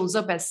then shows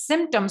up as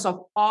symptoms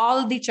of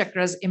all the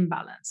chakras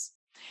imbalance.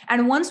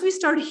 And once we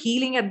start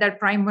healing at that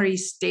primary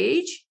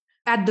stage,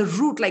 at the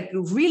root, like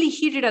really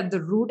hit it at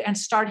the root and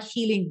start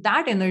healing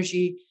that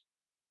energy,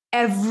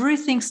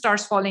 everything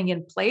starts falling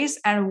in place.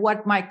 And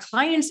what my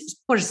clients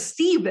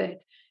perceive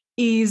it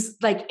is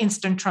like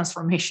instant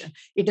transformation.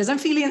 It doesn't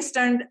feel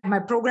instant. My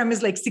program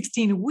is like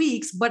 16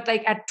 weeks, but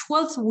like at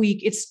 12th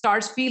week, it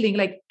starts feeling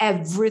like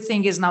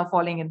everything is now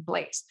falling in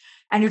place.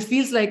 And it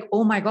feels like,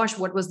 oh my gosh,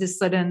 what was this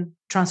sudden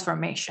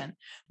transformation?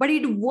 But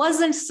it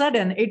wasn't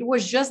sudden. It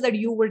was just that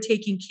you were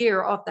taking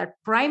care of that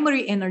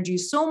primary energy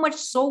so much,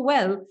 so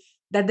well,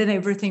 that then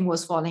everything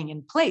was falling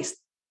in place.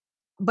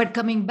 But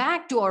coming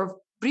back to our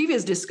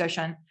previous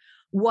discussion,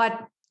 what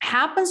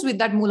happens with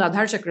that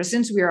Mooladhara chakra,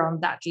 since we are on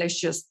that, let's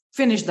just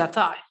finish that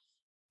thought.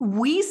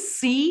 We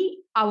see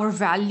our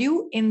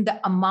value in the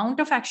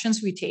amount of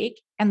actions we take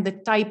and the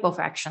type of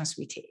actions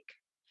we take,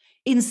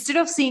 instead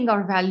of seeing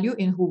our value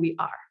in who we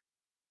are.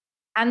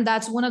 And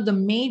that's one of the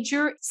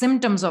major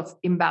symptoms of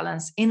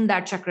imbalance in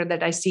that chakra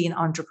that I see in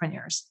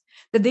entrepreneurs.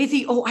 That they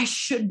think, oh, I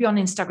should be on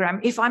Instagram.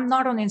 If I'm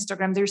not on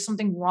Instagram, there's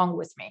something wrong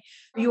with me.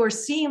 You are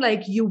seeing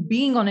like you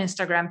being on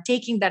Instagram,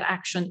 taking that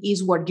action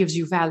is what gives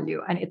you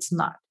value, and it's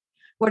not.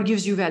 What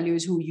gives you value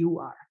is who you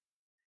are.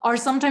 Or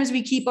sometimes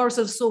we keep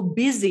ourselves so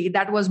busy.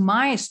 That was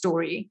my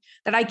story,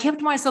 that I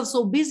kept myself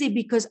so busy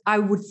because I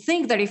would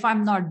think that if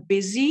I'm not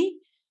busy,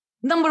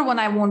 number one,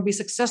 I won't be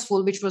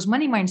successful, which was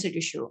money mindset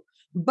issue.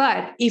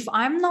 But if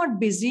I'm not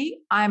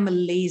busy, I'm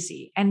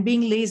lazy. And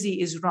being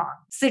lazy is wrong.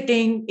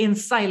 Sitting in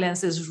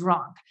silence is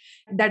wrong.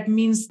 That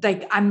means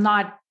like I'm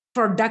not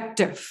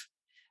productive.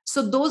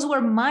 So those were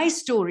my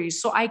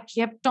stories. So I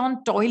kept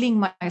on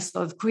toiling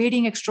myself,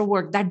 creating extra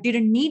work that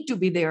didn't need to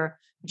be there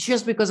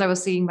just because I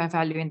was seeing my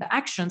value in the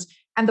actions.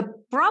 And the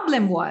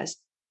problem was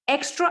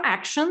extra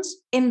actions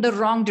in the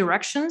wrong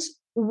directions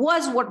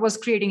was what was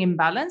creating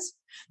imbalance.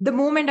 The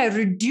moment I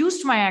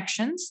reduced my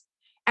actions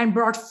and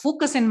brought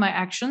focus in my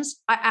actions,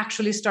 I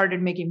actually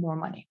started making more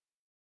money.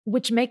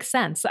 Which makes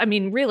sense. I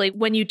mean, really,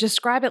 when you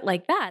describe it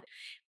like that,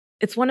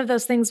 it's one of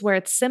those things where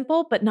it's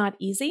simple, but not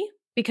easy.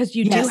 because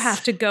you do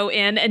have to go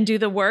in and do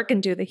the work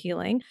and do the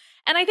healing.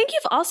 And I think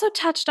you've also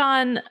touched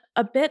on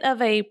a bit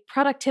of a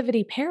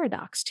productivity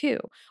paradox too,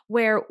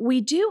 where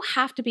we do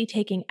have to be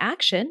taking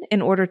action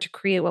in order to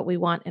create what we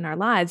want in our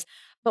lives.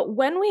 But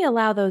when we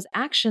allow those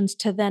actions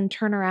to then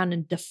turn around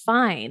and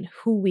define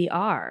who we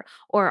are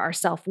or our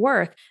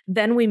self-worth,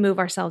 then we move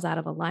ourselves out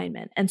of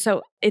alignment. And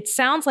so it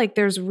sounds like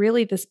there's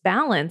really this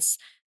balance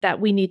that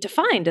we need to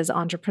find as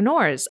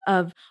entrepreneurs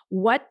of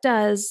what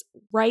does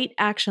right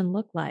action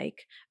look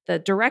like, the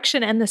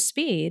direction and the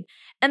speed,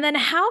 and then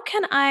how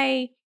can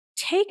I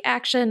take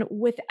action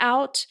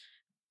without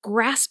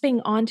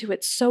grasping onto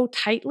it so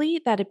tightly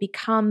that it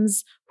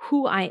becomes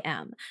who I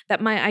am,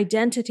 that my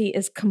identity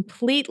is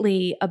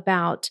completely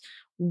about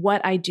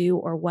what I do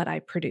or what I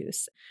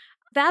produce.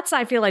 That's,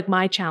 I feel like,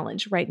 my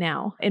challenge right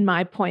now in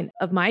my point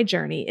of my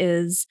journey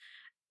is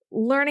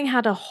learning how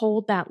to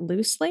hold that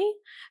loosely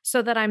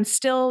so that I'm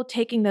still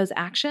taking those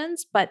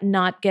actions, but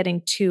not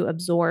getting too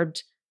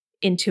absorbed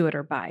into it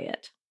or by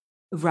it.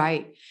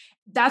 Right.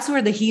 That's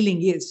where the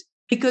healing is.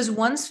 Because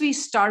once we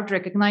start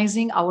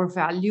recognizing our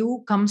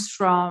value comes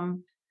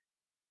from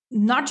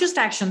not just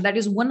action, that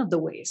is one of the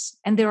ways.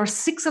 And there are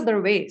 6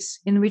 other ways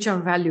in which our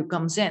value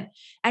comes in.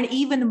 And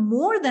even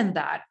more than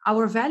that,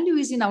 our value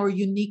is in our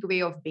unique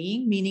way of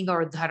being, meaning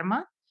our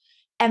dharma.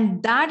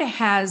 And that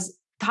has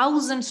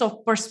thousands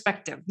of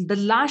perspectives. The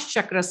last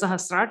chakra,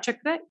 Sahasrara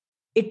chakra,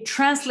 it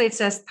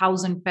translates as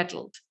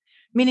 1,000-petaled,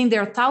 meaning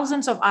there are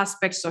thousands of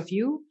aspects of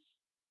you.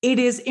 It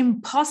is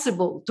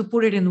impossible to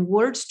put it in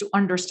words to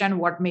understand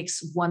what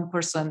makes one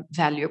person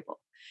valuable.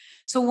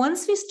 So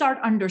once we start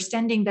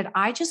understanding that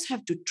I just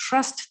have to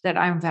trust that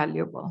I'm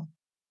valuable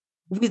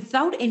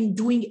without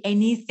doing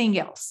anything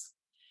else.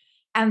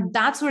 And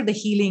that's where the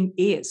healing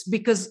is.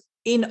 Because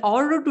in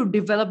order to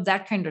develop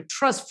that kind of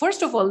trust,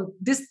 first of all,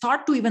 this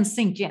thought to even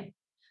sink in.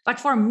 Like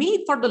for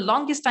me, for the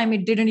longest time,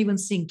 it didn't even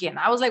sink in.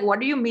 I was like, what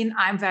do you mean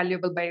I'm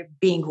valuable by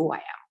being who I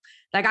am?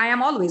 Like I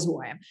am always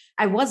who I am.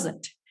 I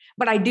wasn't.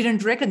 But I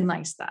didn't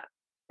recognize that,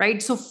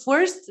 right? So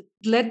first,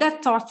 let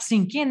that thought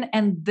sink in.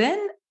 And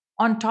then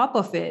on top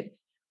of it,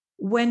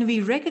 when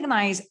we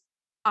recognize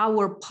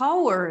our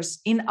powers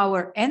in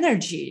our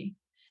energy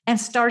and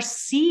start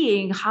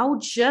seeing how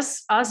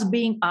just us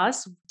being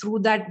us through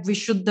that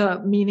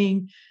Vishuddha,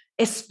 meaning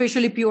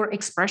especially pure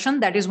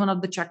expression, that is one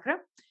of the chakra,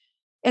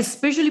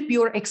 especially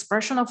pure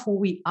expression of who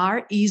we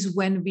are is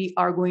when we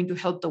are going to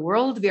help the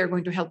world, we are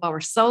going to help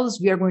ourselves,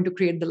 we are going to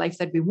create the life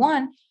that we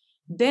want.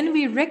 Then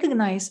we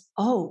recognize,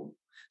 oh,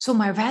 so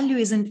my value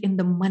isn't in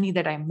the money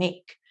that I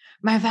make.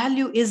 My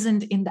value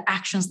isn't in the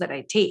actions that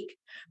I take.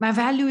 My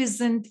value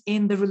isn't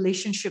in the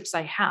relationships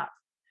I have.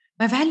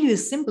 My value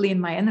is simply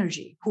in my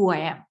energy, who I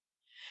am.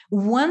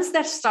 Once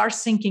that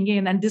starts sinking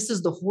in, and this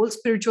is the whole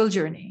spiritual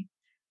journey,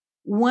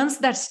 once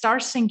that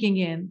starts sinking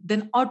in,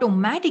 then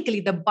automatically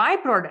the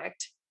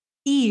byproduct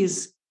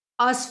is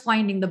us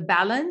finding the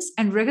balance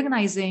and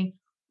recognizing,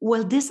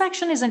 well, this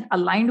action isn't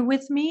aligned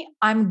with me.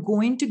 I'm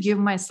going to give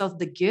myself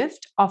the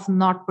gift of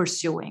not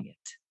pursuing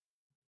it.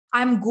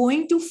 I'm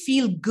going to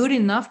feel good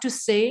enough to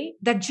say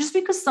that just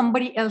because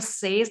somebody else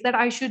says that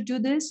I should do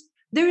this,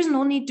 there is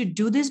no need to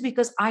do this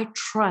because I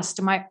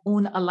trust my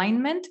own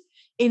alignment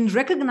in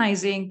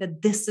recognizing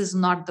that this is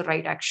not the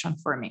right action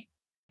for me.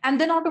 And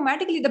then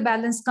automatically the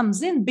balance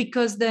comes in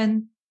because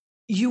then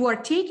you are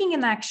taking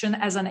an action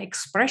as an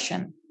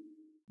expression,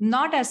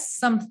 not as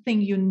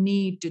something you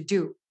need to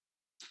do.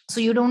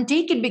 So you don't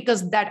take it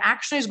because that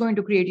action is going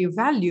to create you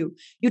value.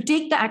 You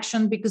take the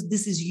action because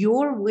this is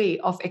your way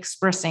of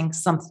expressing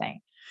something.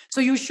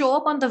 So you show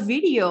up on the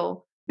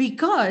video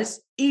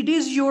because it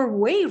is your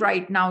way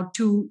right now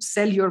to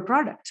sell your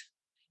product.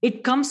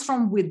 It comes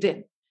from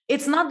within.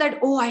 It's not that,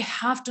 oh, I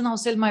have to now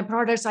sell my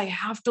products. I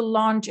have to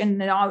launch and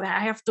now I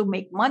have to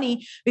make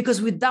money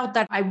because without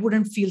that, I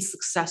wouldn't feel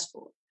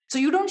successful. So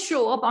you don't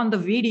show up on the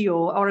video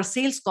or a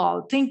sales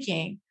call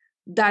thinking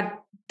that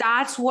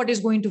that's what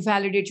is going to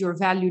validate your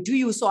value to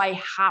you. So I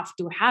have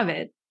to have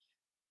it.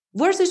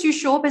 Versus you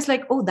show up as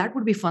like, oh, that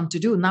would be fun to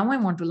do. Now I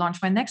want to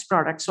launch my next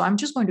product. So I'm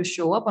just going to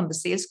show up on the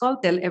sales call,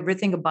 tell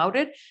everything about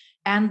it.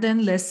 And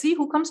then let's see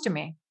who comes to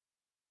me.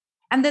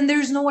 And then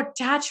there's no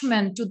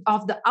attachment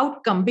of the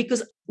outcome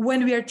because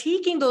when we are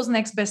taking those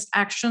next best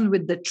action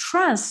with the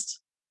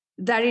trust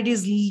that it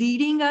is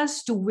leading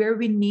us to where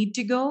we need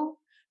to go,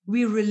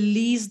 we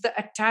release the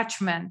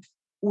attachment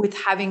with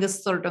having a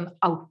certain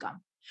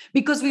outcome.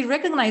 Because we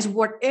recognize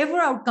whatever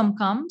outcome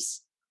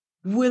comes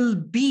will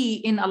be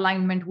in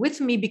alignment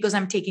with me because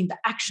I'm taking the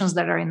actions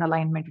that are in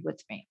alignment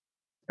with me,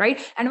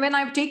 right? And when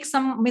I take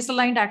some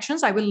misaligned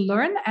actions, I will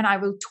learn and I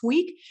will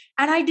tweak,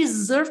 and I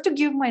deserve to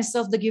give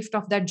myself the gift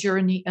of that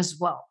journey as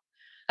well.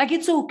 Like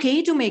it's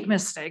okay to make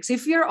mistakes.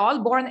 If we are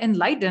all born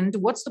enlightened,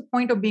 what's the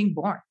point of being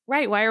born?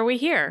 Right. Why are we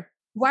here?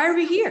 Why are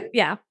we here?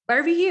 Yeah. Why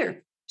are we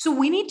here? So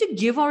we need to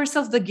give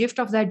ourselves the gift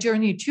of that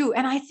journey too.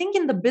 And I think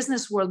in the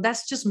business world,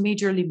 that's just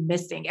majorly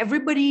missing.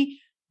 Everybody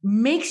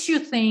makes you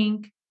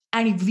think,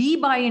 and we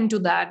buy into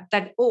that,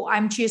 oh,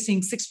 I'm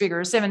chasing 6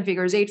 figures, 7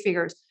 figures, 8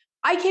 figures.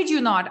 I kid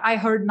you not, I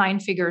heard 9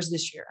 figures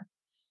this year.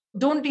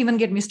 Don't even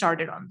get me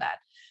started on that.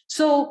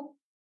 So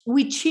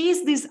we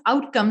chase these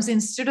outcomes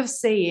instead of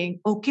saying,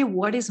 okay,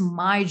 what is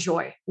my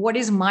joy? What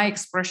is my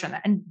expression?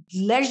 And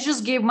let's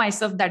just give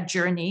myself that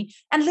journey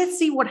and let's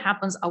see what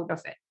happens out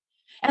of it.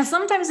 And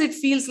sometimes it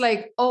feels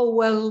like, oh,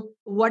 well,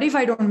 what if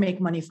I don't make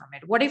money from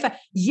it? What if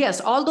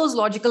yes, all those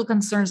logical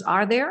concerns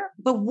are there.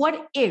 But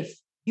what if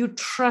you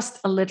trust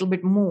a little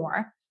bit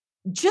more,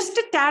 just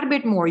a tad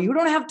bit more? You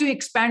don't have to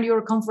expand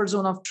your comfort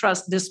zone of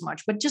trust this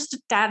much, but just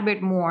a tad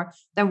bit more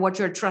than what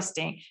you're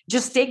trusting.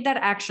 Just take that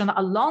action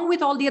along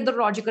with all the other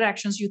logical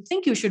actions you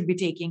think you should be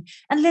taking.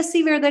 And let's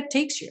see where that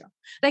takes you.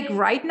 Like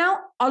right now,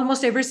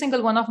 almost every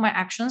single one of my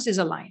actions is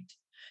aligned.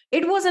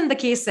 It wasn't the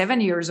case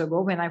 7 years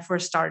ago when I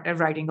first started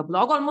writing a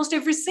blog. Almost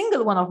every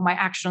single one of my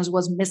actions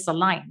was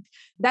misaligned.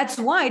 That's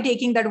why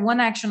taking that one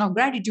action of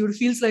gratitude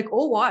feels like,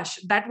 oh gosh,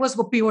 that was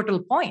a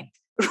pivotal point,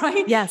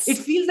 right? Yes. It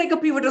feels like a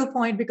pivotal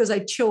point because I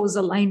chose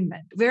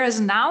alignment.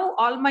 Whereas now,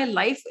 all my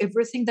life,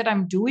 everything that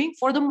I'm doing,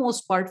 for the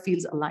most part,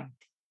 feels aligned.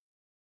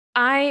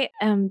 I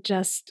am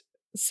just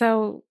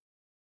so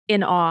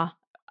in awe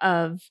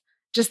of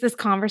just this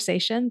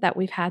conversation that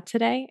we've had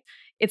today.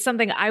 It's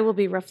something I will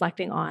be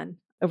reflecting on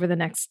over the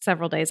next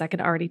several days. I can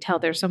already tell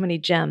there's so many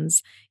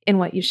gems in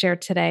what you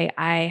shared today.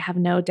 I have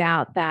no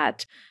doubt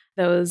that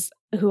those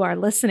who are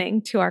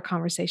listening to our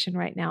conversation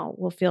right now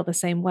will feel the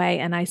same way.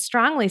 And I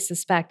strongly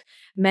suspect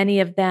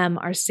many of them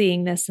are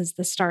seeing this as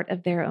the start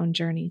of their own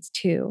journeys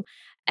too.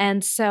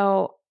 And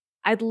so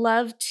I'd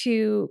love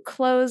to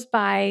close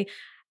by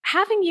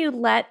having you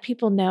let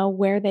people know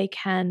where they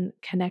can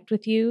connect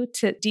with you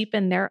to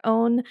deepen their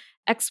own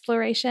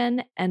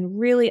exploration and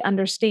really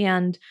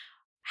understand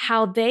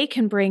how they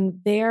can bring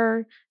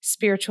their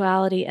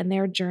spirituality and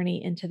their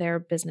journey into their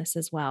business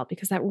as well,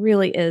 because that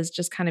really is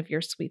just kind of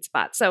your sweet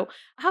spot. So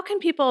how can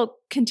people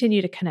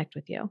continue to connect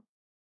with you?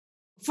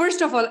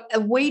 First of all, a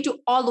way to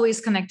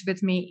always connect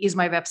with me is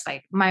my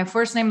website, my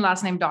first name,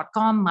 last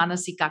name.com,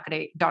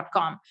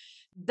 manasikakre.com.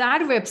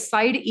 That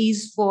website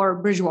is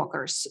for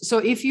bridgewalkers. So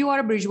if you are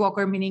a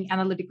bridgewalker, meaning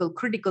analytical,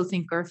 critical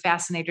thinker,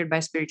 fascinated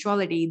by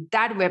spirituality,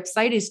 that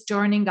website is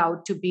turning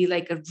out to be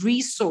like a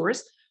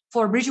resource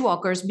for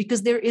bridgewalkers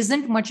because there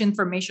isn't much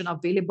information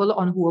available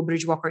on who a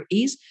bridgewalker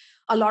is.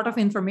 A lot of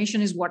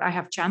information is what I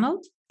have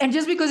channeled. And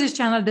just because it's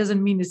channeled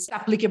doesn't mean it's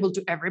applicable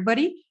to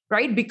everybody,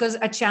 right? Because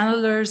a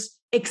channeler's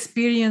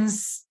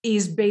experience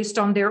is based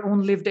on their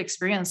own lived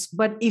experience.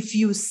 But if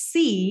you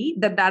see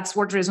that that's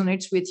what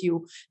resonates with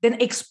you, then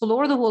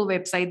explore the whole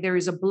website. There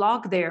is a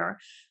blog there.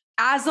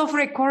 As of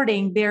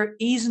recording, there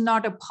is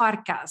not a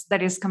podcast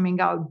that is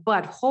coming out,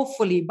 but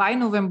hopefully by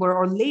November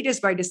or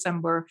latest by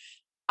December,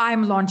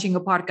 I'm launching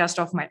a podcast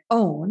of my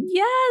own.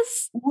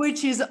 Yes.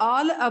 Which is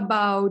all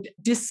about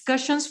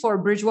discussions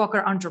for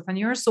Bridgewalker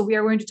entrepreneurs. So we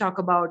are going to talk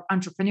about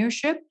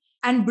entrepreneurship.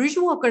 And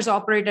Bridgewalkers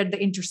operate at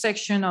the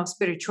intersection of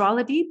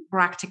spirituality,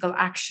 practical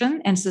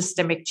action, and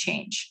systemic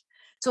change.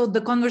 So the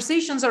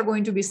conversations are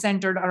going to be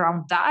centered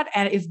around that.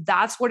 And if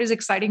that's what is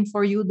exciting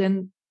for you,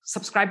 then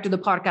subscribe to the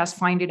podcast,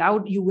 find it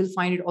out. You will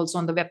find it also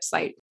on the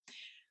website.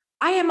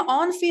 I am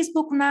on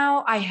Facebook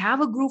now. I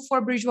have a group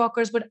for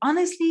Bridgewalkers, but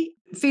honestly,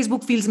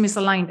 Facebook feels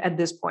misaligned at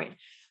this point.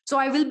 So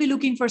I will be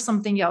looking for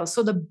something else.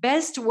 So the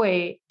best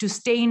way to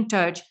stay in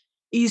touch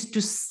is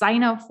to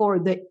sign up for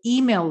the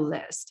email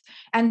list.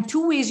 And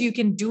two ways you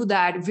can do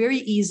that very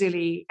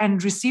easily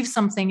and receive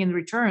something in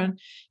return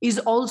is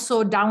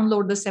also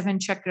download the 7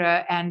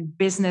 Chakra and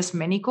Business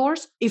Mini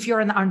Course if you're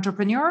an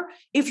entrepreneur.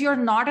 If you're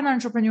not an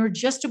entrepreneur,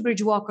 just a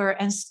Bridgewalker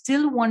and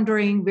still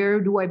wondering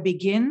where do I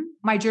begin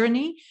my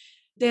journey,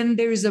 then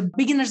there is a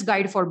beginner's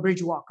guide for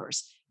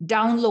Bridgewalkers.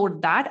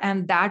 Download that,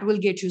 and that will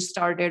get you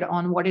started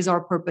on what is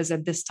our purpose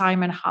at this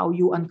time and how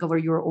you uncover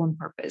your own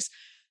purpose.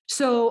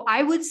 So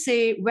I would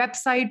say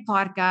website,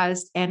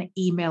 podcast, and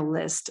email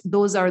list.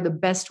 Those are the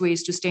best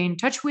ways to stay in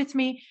touch with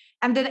me.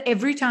 And then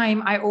every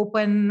time I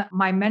open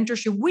my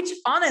mentorship, which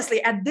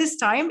honestly, at this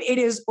time, it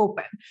is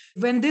open.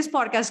 When this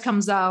podcast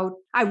comes out,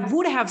 I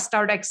would have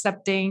started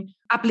accepting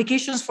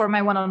applications for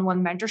my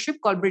one-on-one mentorship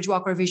called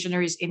Bridgewalker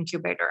Visionaries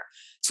Incubator.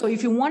 So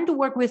if you want to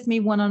work with me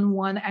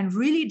one-on-one and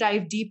really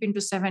dive deep into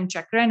 7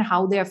 Chakra and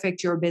how they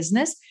affect your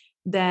business,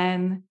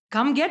 then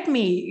come get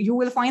me. You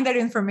will find that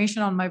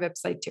information on my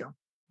website too.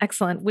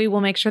 Excellent. We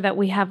will make sure that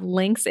we have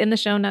links in the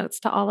show notes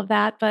to all of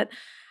that. But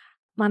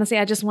Manasi,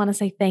 I just want to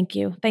say thank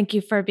you. Thank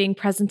you for being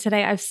present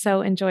today. I've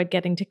so enjoyed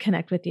getting to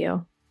connect with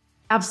you.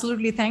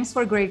 Absolutely. Thanks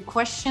for great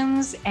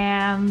questions.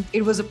 And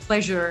it was a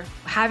pleasure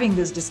having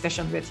this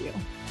discussion with you.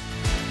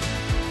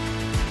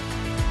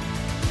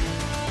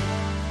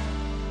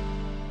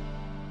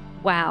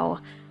 Wow.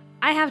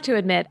 I have to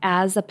admit,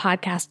 as a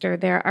podcaster,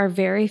 there are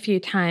very few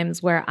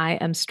times where I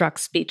am struck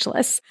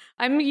speechless.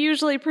 I'm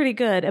usually pretty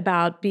good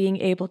about being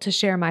able to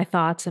share my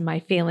thoughts and my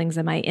feelings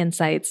and my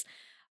insights.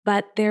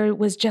 But there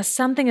was just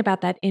something about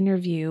that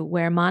interview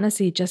where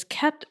Manasi just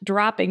kept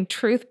dropping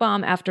truth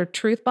bomb after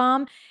truth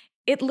bomb.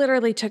 It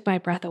literally took my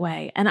breath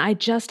away. And I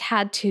just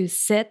had to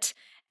sit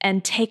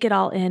and take it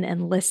all in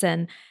and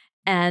listen.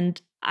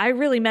 And I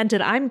really meant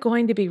it. I'm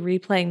going to be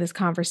replaying this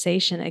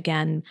conversation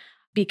again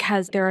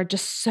because there are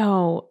just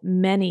so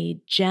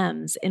many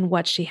gems in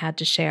what she had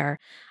to share.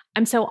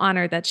 I'm so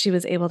honored that she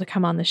was able to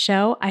come on the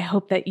show. I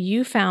hope that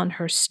you found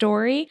her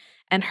story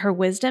and her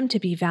wisdom to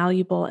be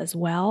valuable as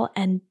well.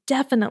 And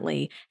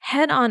definitely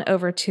head on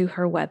over to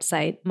her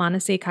website,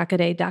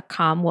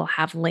 manasikakade.com. We'll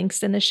have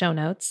links in the show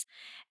notes.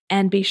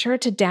 And be sure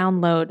to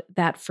download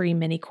that free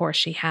mini course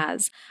she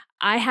has.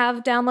 I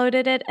have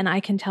downloaded it, and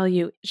I can tell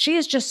you, she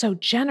is just so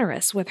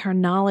generous with her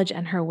knowledge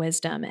and her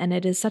wisdom, and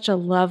it is such a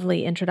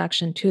lovely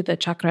introduction to the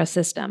chakra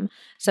system.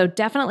 So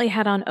definitely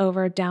head on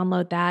over,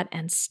 download that,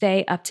 and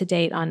stay up to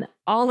date on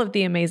all of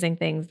the amazing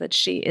things that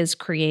she is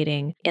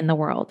creating in the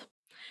world.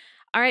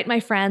 All right, my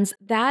friends,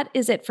 that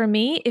is it for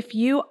me. If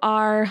you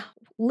are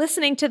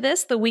listening to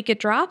this the week it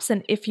drops,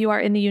 and if you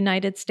are in the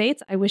United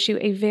States, I wish you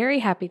a very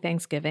happy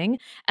Thanksgiving.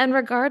 And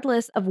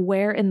regardless of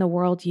where in the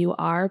world you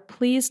are,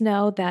 please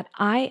know that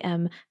I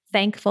am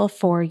thankful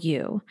for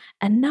you,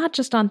 and not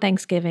just on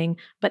Thanksgiving,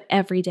 but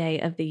every day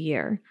of the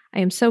year. I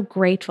am so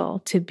grateful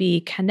to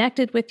be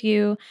connected with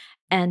you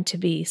and to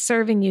be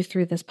serving you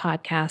through this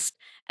podcast.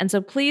 And so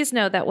please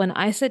know that when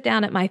I sit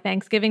down at my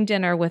Thanksgiving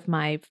dinner with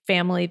my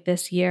family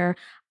this year,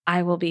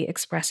 I will be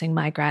expressing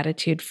my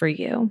gratitude for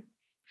you.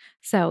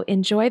 So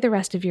enjoy the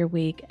rest of your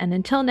week. And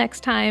until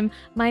next time,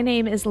 my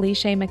name is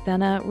Lishay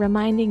McDonough,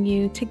 reminding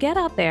you to get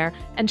out there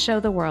and show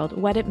the world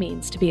what it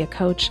means to be a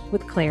coach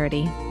with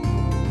clarity.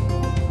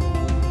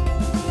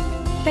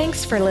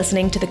 Thanks for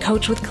listening to the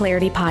Coach with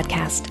Clarity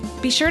podcast.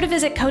 Be sure to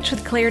visit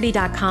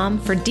coachwithclarity.com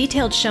for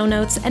detailed show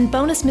notes and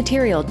bonus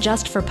material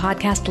just for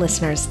podcast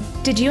listeners.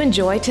 Did you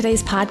enjoy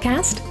today's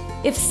podcast?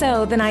 If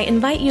so, then I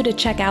invite you to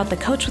check out the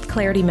Coach with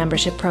Clarity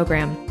membership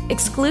program,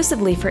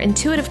 exclusively for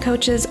intuitive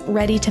coaches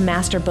ready to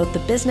master both the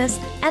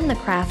business and the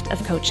craft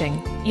of coaching.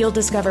 You'll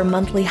discover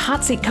monthly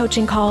hot seat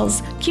coaching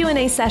calls,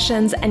 Q&A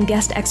sessions, and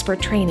guest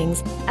expert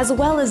trainings, as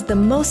well as the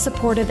most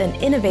supportive and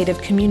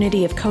innovative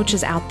community of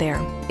coaches out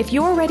there. If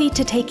you're ready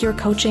to take your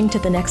coaching to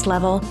the next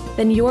level,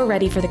 then you're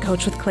ready for the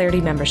Coach with Clarity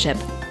membership.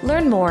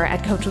 Learn more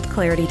at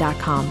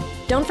coachwithclarity.com.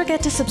 Don't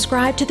forget to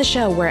subscribe to the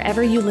show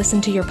wherever you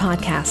listen to your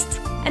podcasts.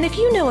 And if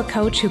you know a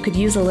coach who could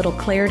use a little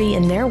clarity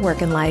in their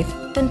work and life,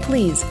 then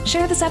please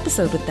share this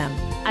episode with them.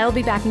 I'll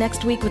be back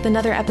next week with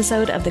another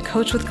episode of the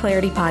Coach with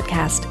Clarity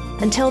podcast.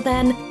 Until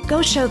then,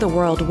 go show the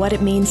world what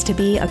it means to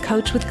be a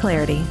coach with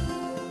clarity.